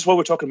 Just while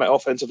we're talking about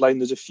offensive line,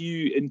 there's a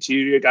few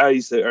interior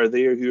guys that are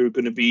there who are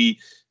going to be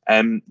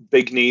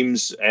big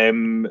names.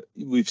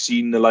 We've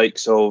seen the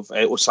likes of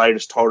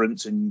Osiris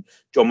Torrance and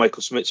John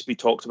Michael Smith be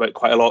talked about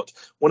quite a lot.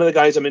 One of the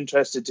guys I'm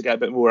interested to get a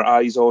bit more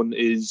eyes on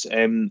is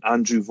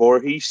Andrew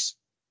Voorhees.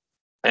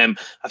 I've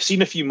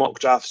seen a few mock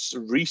drafts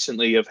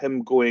recently of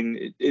him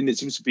going, and it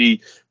seems to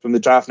be from the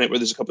Draft Net where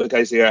there's a couple of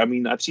guys there. I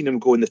mean, I've seen him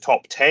go in the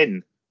top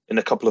 10 in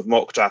a couple of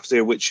mock drafts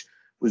there, which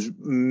was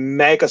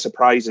mega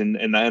surprising,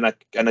 and I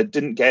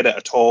didn't get it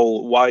at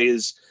all. Why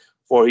is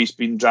Voorhees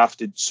been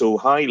drafted so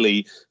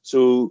highly?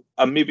 So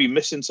I'm maybe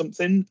missing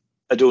something.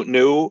 I don't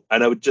know,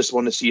 and I would just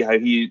want to see how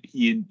he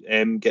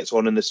gets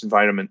on in this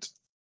environment.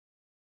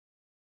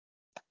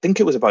 I think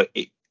it was about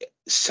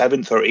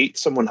 7th or 8th.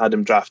 Someone had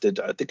him drafted.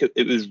 I think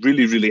it was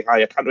really, really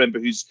high. I can't remember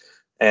whose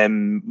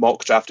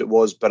mock draft it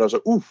was, but I was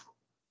like, ooh,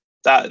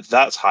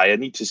 that's high. I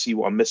need to see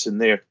what I'm missing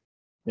there.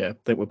 Yeah, I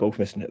think we're both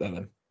missing it there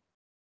then.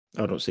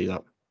 I don't see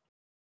that.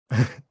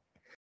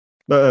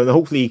 But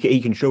hopefully he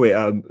can show it.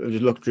 I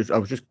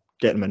was just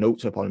getting my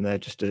notes up on him there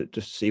just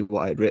to see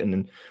what I had written,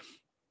 and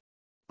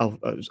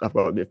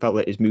it felt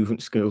like his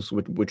movement skills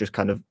were just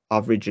kind of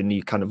average, and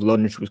he kind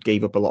of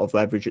gave up a lot of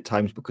leverage at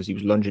times because he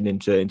was lunging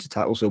into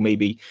tackle. So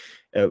maybe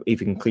if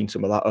he can clean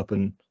some of that up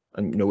and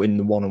in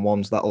the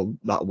one-on-ones that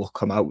will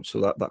come out. So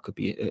that could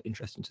be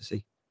interesting to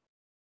see.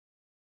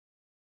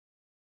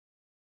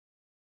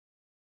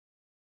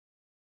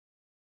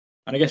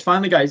 And I guess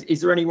finally, guys, is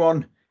there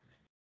anyone,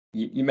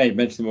 you may have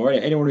mentioned them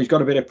already, anyone who's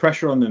got a bit of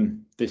pressure on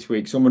them this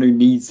week, someone who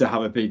needs to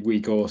have a big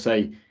week or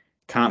say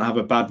can't have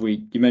a bad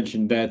week? You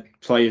mentioned there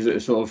players that are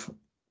sort of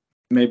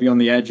maybe on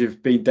the edge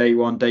of being day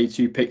 1, day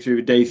 2 picks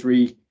through day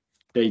 3,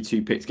 day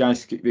 2 picks,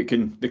 guys that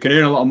can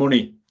earn a lot of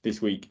money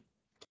this week.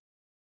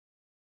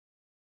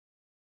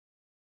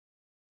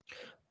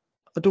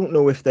 I don't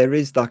know if there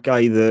is that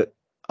guy that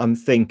I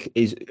think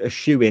is a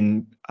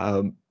shoe-in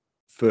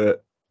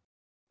for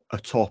a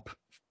top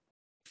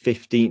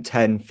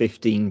 10,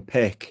 15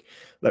 pick.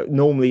 Like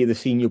normally the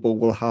Senior Bowl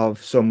will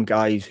have some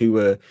guys who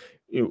are,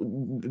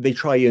 they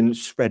try and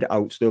spread it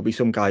out. So there'll be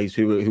some guys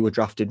who are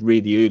drafted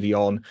really early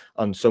on,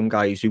 and some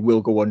guys who will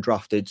go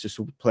undrafted,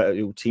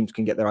 so teams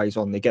can get their eyes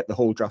on. They get the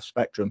whole draft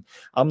spectrum.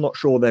 I'm not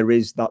sure there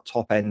is that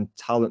top end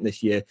talent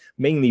this year,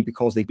 mainly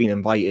because they've been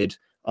invited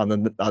and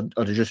then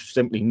are just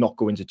simply not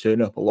going to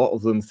turn up. A lot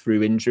of them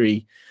through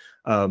injury.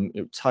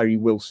 Tyree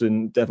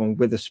Wilson, Devon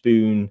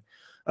Witherspoon,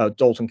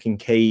 Dalton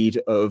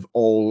Kincaid have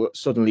all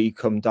suddenly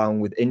come down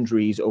with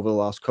injuries over the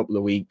last couple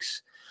of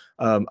weeks.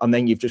 And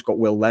then you've just got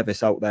Will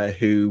Levis out there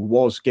who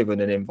was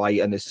given an invite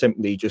and has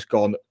simply just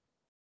gone,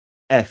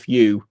 F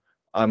you,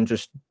 I'm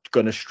just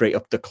going to straight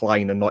up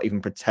decline and not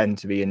even pretend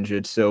to be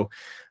injured. So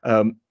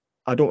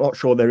not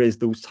sure there is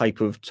those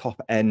type of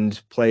top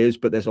end players,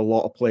 but there's a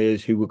lot of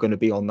players who are going to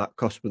be on that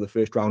cusp of the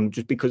first round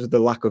just because of the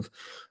lack of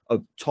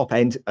top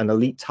end and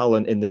elite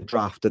talent in the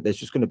draft. That there's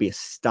just going to be a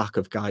stack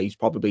of guys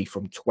probably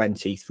from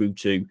 20 through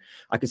to,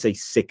 I could say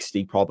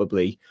 60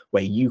 probably,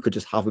 where you could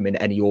just have them in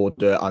any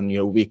order. And,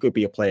 we could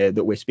be a player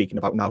that we're speaking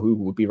about now who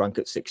would be ranked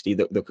at 60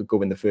 that could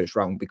go in the first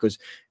round because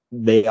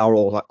they are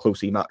all that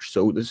closely matched.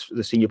 So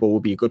the Senior Bowl will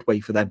be a good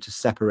way for them to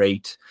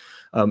separate.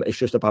 It's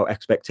just about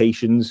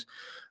expectations.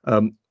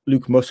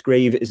 Luke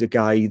Musgrave is a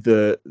guy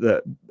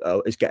that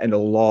is getting a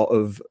lot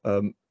of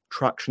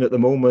traction at the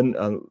moment,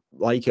 and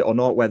like it or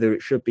not, whether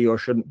it should be or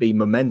shouldn't be,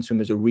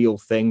 momentum is a real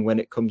thing when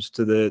it comes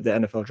to the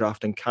NFL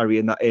draft and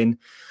carrying that in.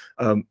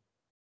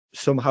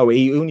 Somehow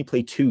he only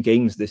played 2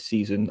 games this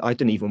season. I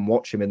didn't even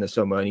watch him in the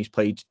summer, and he's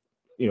played,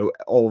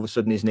 all of a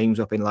sudden his name's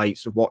up in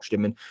lights. I've watched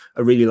him and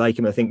I really like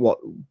him. I think what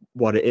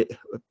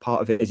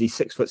part of it is he's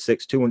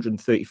 6'6",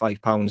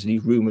 235 pounds, and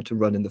he's rumored to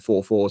run in the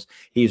 4.4s.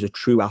 He is a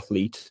true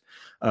athlete.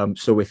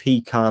 So if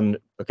he can,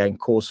 again,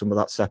 cause some of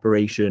that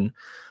separation,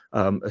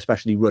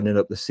 especially running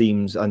up the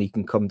seams, and he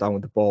can come down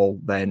with the ball,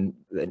 then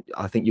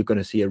I think you're going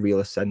to see a real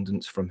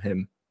ascendance from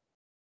him.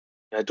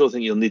 I don't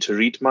think you'll need to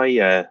read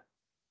my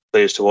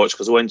players to watch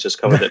because Owen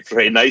just covered it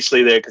very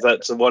nicely there, because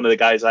that's one of the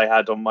guys I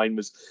had on mine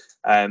was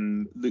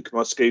Luke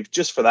Musgrave,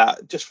 just for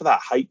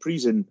that hype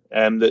reason.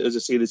 That, as I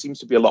say, there seems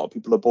to be a lot of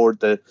people aboard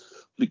the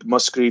Luke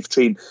Musgrave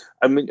train.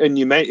 I mean, and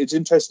it's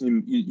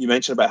interesting you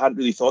mentioned about, I hadn't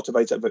really thought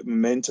about it, about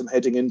momentum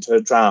heading into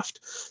a draft.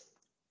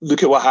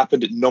 Look at what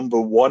happened at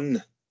number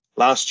 1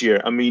 last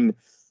year. I mean,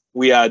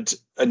 we had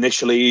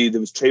initially,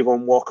 there was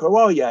Trayvon Walker.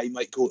 Oh yeah, he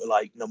might go to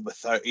like number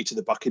 30 to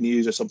the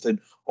Buccaneers or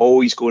something. Oh,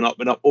 he's going up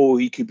and up. Oh,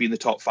 he could be in the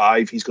top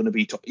 5. He's going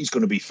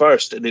to be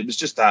first. And it was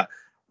just that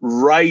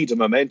ride of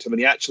momentum, and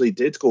he actually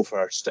did go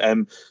first.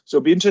 So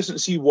it'll be interesting to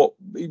see what,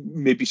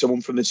 maybe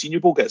someone from the Senior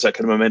Bowl gets that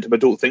kind of momentum. I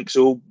don't think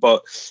so,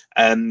 but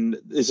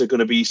is there going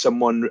to be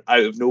someone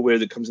out of nowhere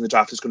that comes in the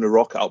draft that's going to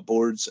rocket up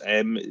boards?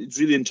 It's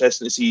really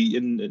interesting to see.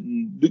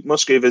 In Luke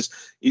Musgrave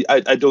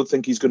I don't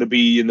think he's going to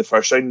be in the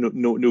first round,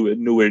 nowhere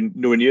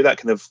near that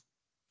kind of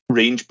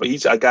range, but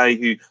he's a guy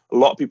who a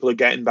lot of people are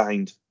getting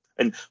behind.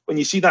 And when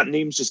you see that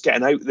name's just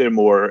getting out there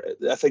more,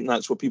 I think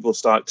that's what people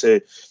start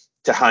to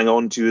hang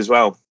on to as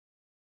well.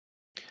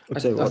 I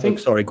think.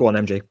 Sorry, go on,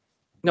 MJ.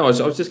 No, I was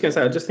just going to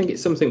say, I just think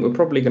it's something we're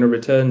probably going to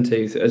return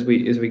to as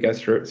we go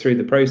through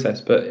the process.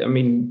 But I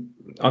mean,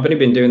 I've only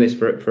been doing this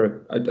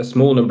for a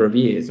small number of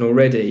years, and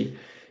already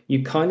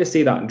you kind of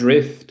see that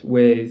drift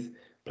with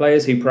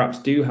players who perhaps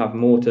do have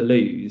more to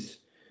lose,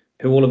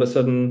 who all of a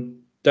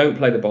sudden don't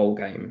play the bowl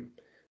game.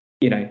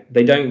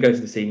 They don't go to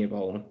the Senior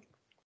Bowl.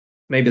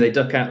 Maybe they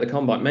duck out the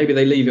combine. Maybe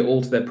they leave it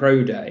all to their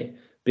pro day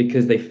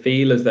because they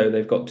feel as though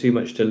they've got too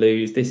much to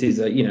lose. This is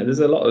there's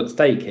a lot at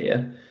stake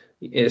here,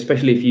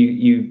 especially if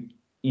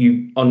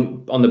you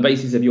on the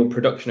basis of your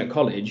production at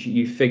college,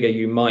 you figure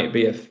you might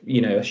be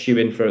a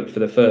shoe-in for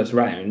the first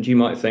round. You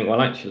might think,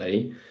 well,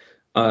 actually,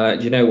 do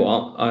you know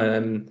what?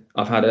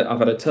 I've had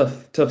a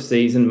tough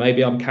season.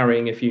 Maybe I'm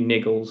carrying a few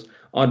niggles.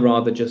 I'd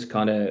rather just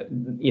kind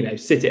of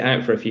sit it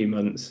out for a few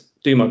months,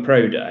 do my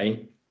pro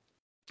day.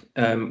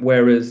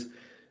 Whereas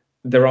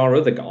there are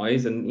other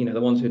guys, and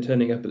the ones who are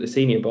turning up at the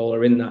Senior Bowl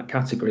are in that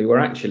category where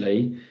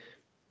actually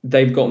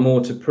they've got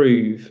more to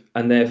prove,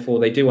 and therefore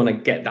they do want to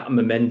get that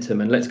momentum.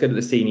 And let's go to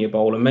the Senior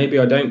Bowl, and maybe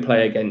I don't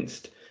play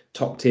against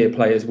top tier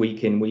players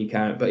week in, week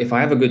out, but if I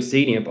have a good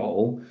Senior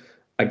Bowl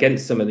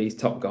against some of these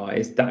top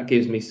guys, that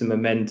gives me some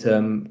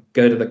momentum.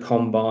 Go to the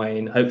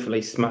combine,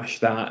 hopefully smash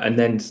that, and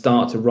then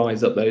start to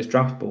rise up those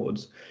draft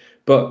boards.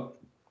 But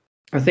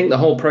I think the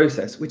whole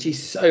process, which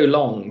is so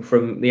long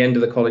from the end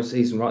of the college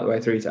season right the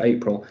way through to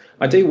April,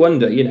 I do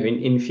wonder,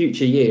 in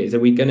future years, are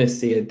we going to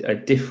see a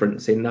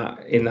difference in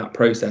that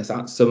process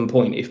at some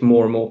point if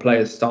more and more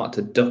players start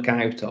to duck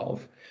out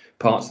of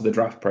parts of the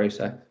draft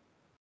process?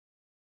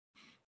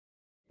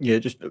 Yeah,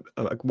 just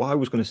what I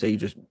was going to say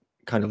just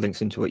kind of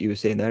links into what you were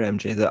saying there,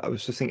 MJ, that I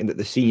was just thinking that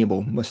the Senior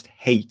Bowl must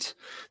hate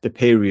the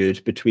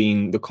period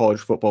between the college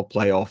football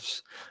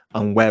playoffs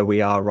and where we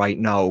are right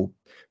now,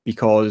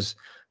 because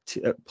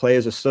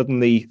players are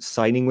suddenly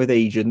signing with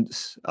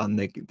agents, and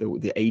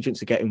the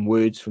agents are getting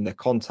words from their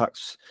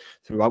contacts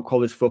throughout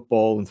college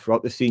football and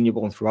throughout the Senior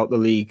Bowl and throughout the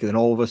league. And then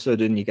all of a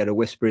sudden you get a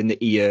whisper in the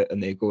ear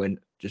and they're going,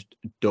 just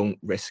don't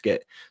risk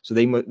it. So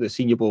the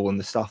Senior Bowl and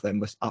the staff then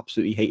must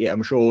absolutely hate it.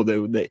 I'm sure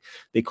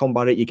they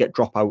combat it. You get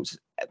dropouts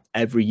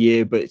every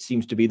year, but it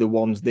seems to be the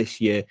ones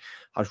this year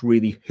has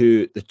really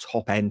hurt the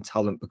top end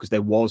talent, because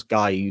there was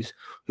guys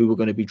who were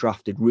going to be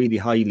drafted really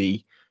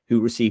highly who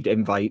received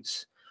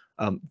invites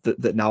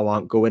that now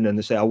aren't going. And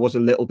they say, I was a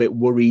little bit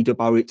worried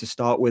about it to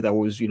start with. I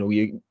was,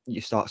 you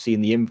start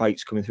seeing the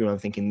invites coming through and I'm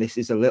thinking this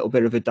is a little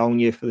bit of a down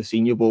year for the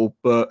Senior Bowl.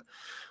 But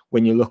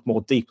when you look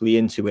more deeply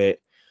into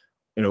it,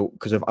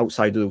 because of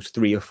outside of those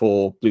 3 or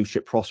 4 blue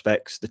chip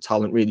prospects, the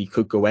talent really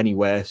could go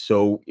anywhere.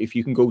 So if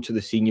you can go to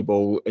the Senior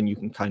Bowl and you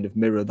can kind of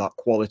mirror that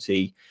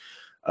quality,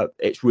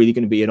 it's really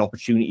going to be an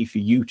opportunity for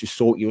you to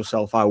sort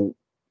yourself out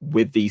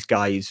with these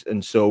guys.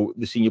 And so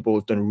the Senior Bowl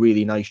has done a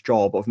really nice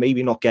job of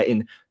maybe not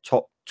getting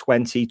top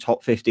 20,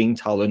 top 15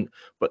 talent,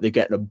 but they're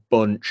getting a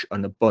bunch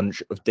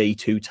of day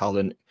 2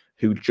 talent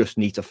who just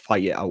need to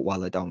fight it out while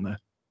they're down there.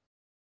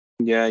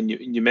 Yeah, and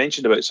you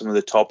mentioned about some of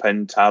the top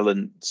end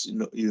talents,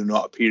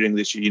 not appearing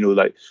this year.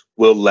 Like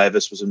Will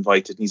Levis was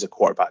invited, and he's a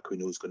quarterback we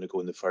know is going to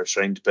go in the first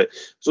round. But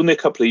it was only a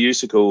couple of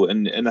years ago,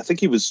 and I think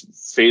he was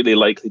fairly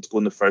likely to go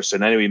in the first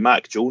round anyway.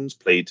 Mac Jones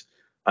played,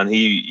 and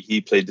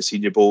he played the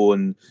Senior Bowl,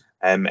 and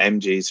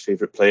MJ's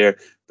favorite player.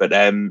 But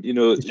guys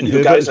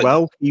as like,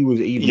 well, he was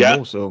even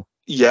more so.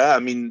 Yeah, I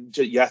mean,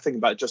 thinking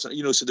about just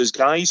so there's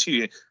guys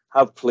who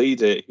have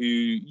played it who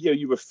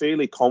you were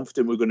fairly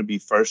confident were going to be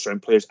first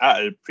round players at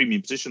a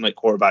premium position like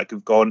quarterback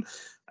who've gone,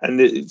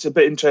 and it's a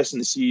bit interesting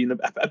to see, and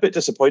a bit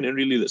disappointing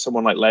really that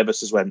someone like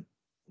Levis has went,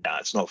 nah,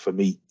 it's not for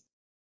me.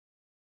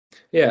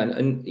 Yeah,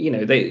 and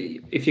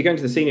if you're going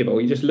to the Senior Bowl,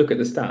 you just look at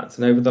the stats,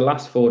 and over the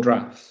last 4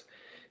 drafts,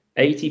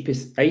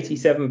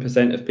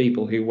 87% of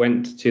people who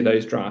went to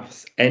those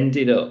drafts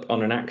ended up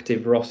on an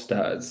active roster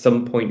at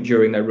some point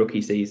during their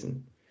rookie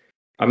season.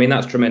 I mean,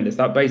 that's tremendous.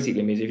 That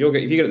basically means if you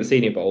get at the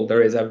Senior Bowl,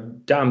 there is a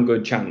damn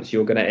good chance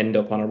you're going to end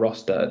up on a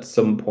roster at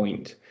some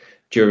point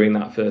during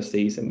that first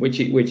season,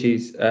 which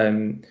is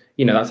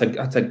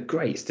that's a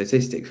great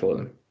statistic for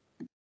them.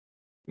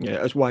 Yeah,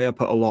 that's why I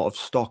put a lot of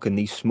stock in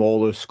these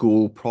smaller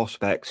school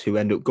prospects who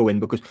end up going,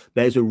 because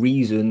there's a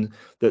reason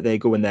that they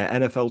go in there.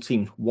 NFL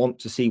teams want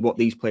to see what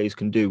these players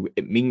can do.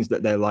 It means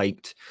that they're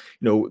liked.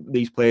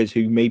 These players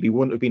who maybe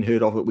wouldn't have been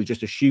heard of, but we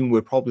just assume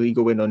we're probably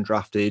going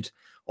undrafted.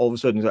 All of a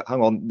sudden, like,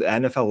 hang on, the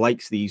NFL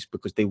likes these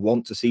because they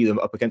want to see them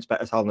up against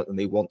better talent than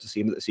they want to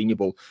see them at the Senior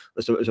Bowl.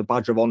 So it's a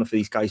badge of honor for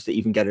these guys to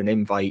even get an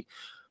invite.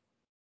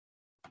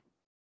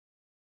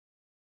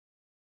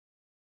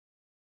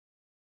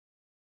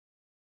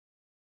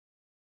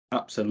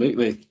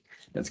 Absolutely.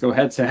 Let's go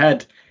head to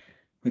head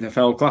with our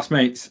fellow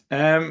classmates.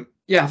 I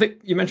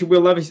think you mentioned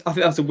Will Levis. I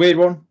think that's a weird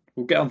one.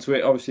 We'll get onto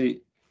it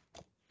obviously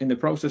in the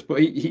process, but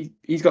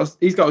he's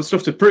got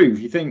stuff to prove.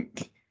 You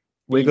think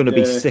we're going to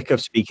be sick of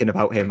speaking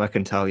about him, I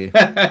can tell you.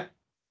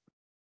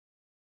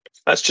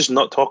 Let's just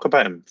not talk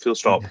about him. Full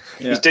stop.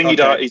 Yeah,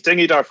 he's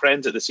dinged our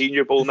friends at the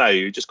Senior Bowl now.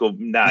 You just go,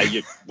 nah,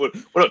 we're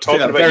not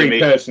talking about you,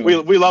 mate.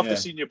 We love the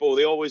Senior Bowl.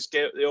 They always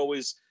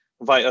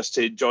invite us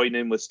to join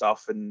in with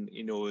stuff, and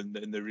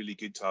and they're really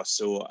good to us.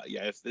 So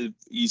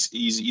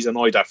he's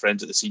annoyed our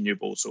friends at the Senior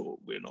Bowl, so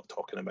we're not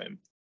talking about him.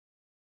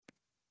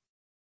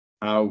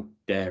 How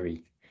dare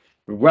he?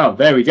 Well,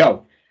 there we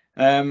go.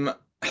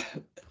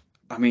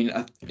 I mean,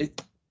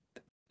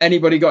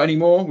 anybody got any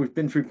more? We've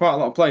been through quite a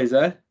lot of players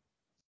there.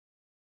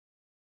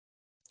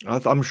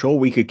 I'm sure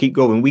we could keep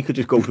going. We could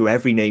just go through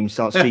every name,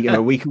 start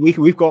speaking.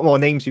 We've got more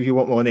names if you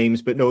want more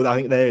names, but no, I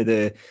think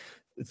they're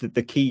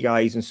the key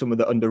guys and some of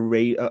the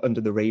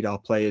under the radar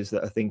players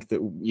that I think that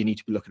you need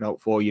to be looking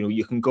out for.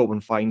 You can go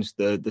and find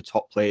the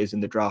top players in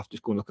the draft.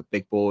 Just go and look at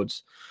big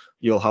boards.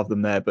 You'll have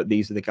them there, but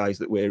these are the guys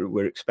that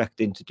we're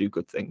expecting to do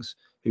good things,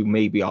 who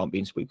maybe aren't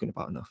being spoken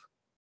about enough.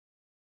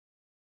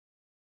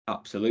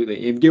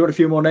 Absolutely. If you want a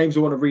few more names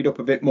or want to read up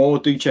a bit more,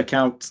 do check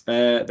out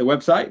the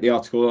website, the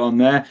article on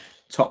there,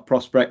 top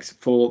prospects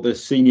for the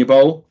Senior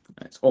Bowl.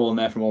 It's all on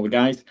there from all the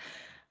guys.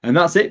 And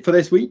that's it for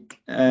this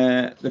week,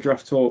 the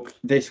Draft Talk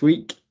this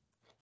week.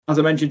 As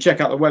I mentioned, check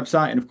out the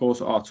website and, of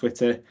course, our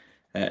Twitter,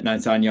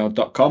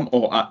 99yard.com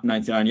or at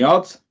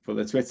 99yards for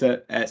the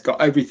Twitter. It's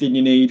got everything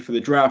you need for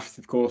the draft.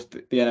 Of course,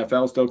 the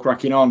NFL still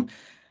cracking on.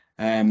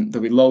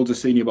 There'll be loads of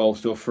Senior Bowl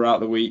stuff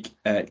throughout the week.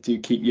 Do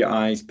keep your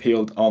eyes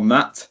peeled on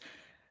that.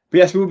 But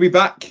yes, we'll be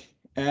back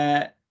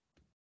in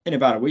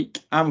about a week.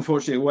 I'm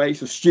unfortunately away,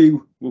 so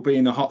Stu will be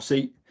in the hot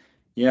seat.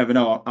 You never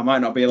know, I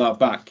might not be allowed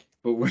back,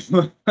 but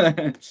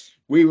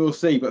we will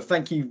see. But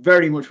thank you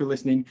very much for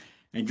listening.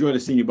 Enjoy the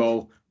Senior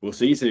Bowl. We'll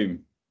see you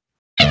soon.